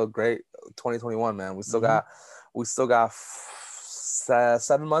gonna be a great 2021, man. We still got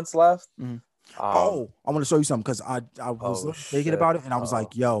 7 months left. I want to show you something because I was thinking about it and I was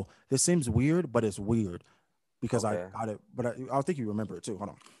like, yo, this seems weird, but it's weird because I got it. But I think you remember it too.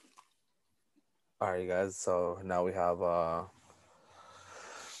 Hold on. All right, guys. So now we have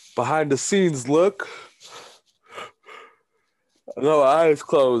behind the scenes look. No, eyes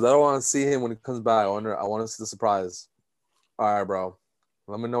closed. I don't want to see him when he comes back. I want to see the surprise. All right, bro.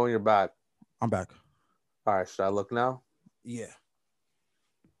 Let me know when you're back. I'm back. All right, should I look now? Yeah.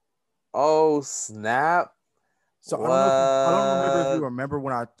 Oh, snap. So What? I don't remember if you remember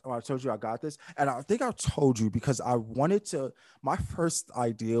when I told you I got this, and I think I told you because I wanted to. My first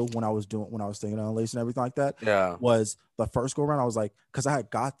idea when I was thinking on lace and everything like that, Yeah. was the first go around. I was like, because I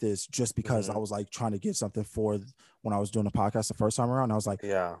had got this just because Mhm. I was like trying to get something for when I was doing the podcast the first time around. I was like,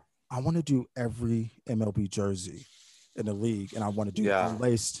 Yeah. I want to do every MLB jersey in the league, and I want to do Yeah.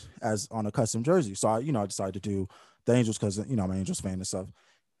 unlaced as on a custom jersey. So I decided to do the Angels because I'm an Angels fan and stuff.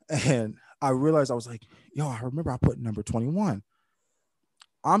 And I realized I was like, yo, I remember I put number 21.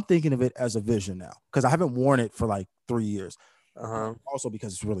 I'm thinking of it as a vision now because I haven't worn it for like 3 years. Also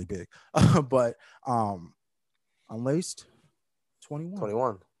because it's really big. But unlaced 21.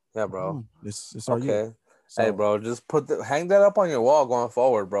 21. Yeah, bro. 21. This our year. Okay. So, Hey, bro, just hang that up on your wall going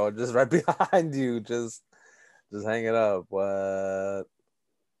forward, bro. Just right behind you. Just hang it up. What?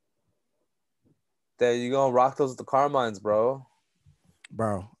 There you go. Rock those at the Carmines, bro.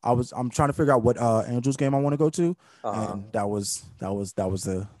 bro, I'm trying to figure out what Angels game I want to go to, Uh-huh. and that was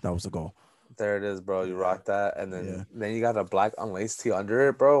the goal. There it is, bro. You rock that, and Yeah. then you got a black unlaced tee under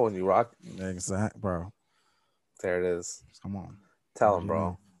it, bro. When you rock, Exact, bro. there it is. Come on. Tell him,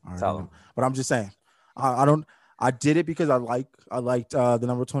 bro. Tell him. But I'm just saying, I did it because I liked the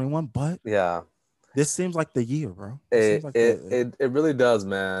number 21, but Yeah. this seems like the year, bro. It seems like It really does,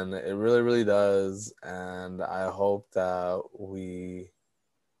 man. It really, really does. And I hope that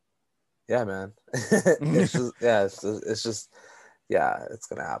yeah, man. It's just it's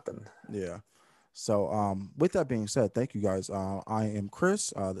gonna happen. Yeah. So with that being said, thank you guys. I am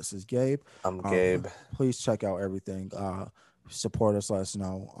Chris. This is Gabe. I'm Gabe. Please check out everything. Support us, let us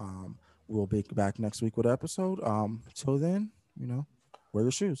know. We'll be back next week with an episode. Till then, wear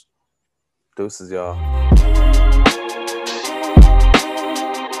your shoes. Deuces, y'all.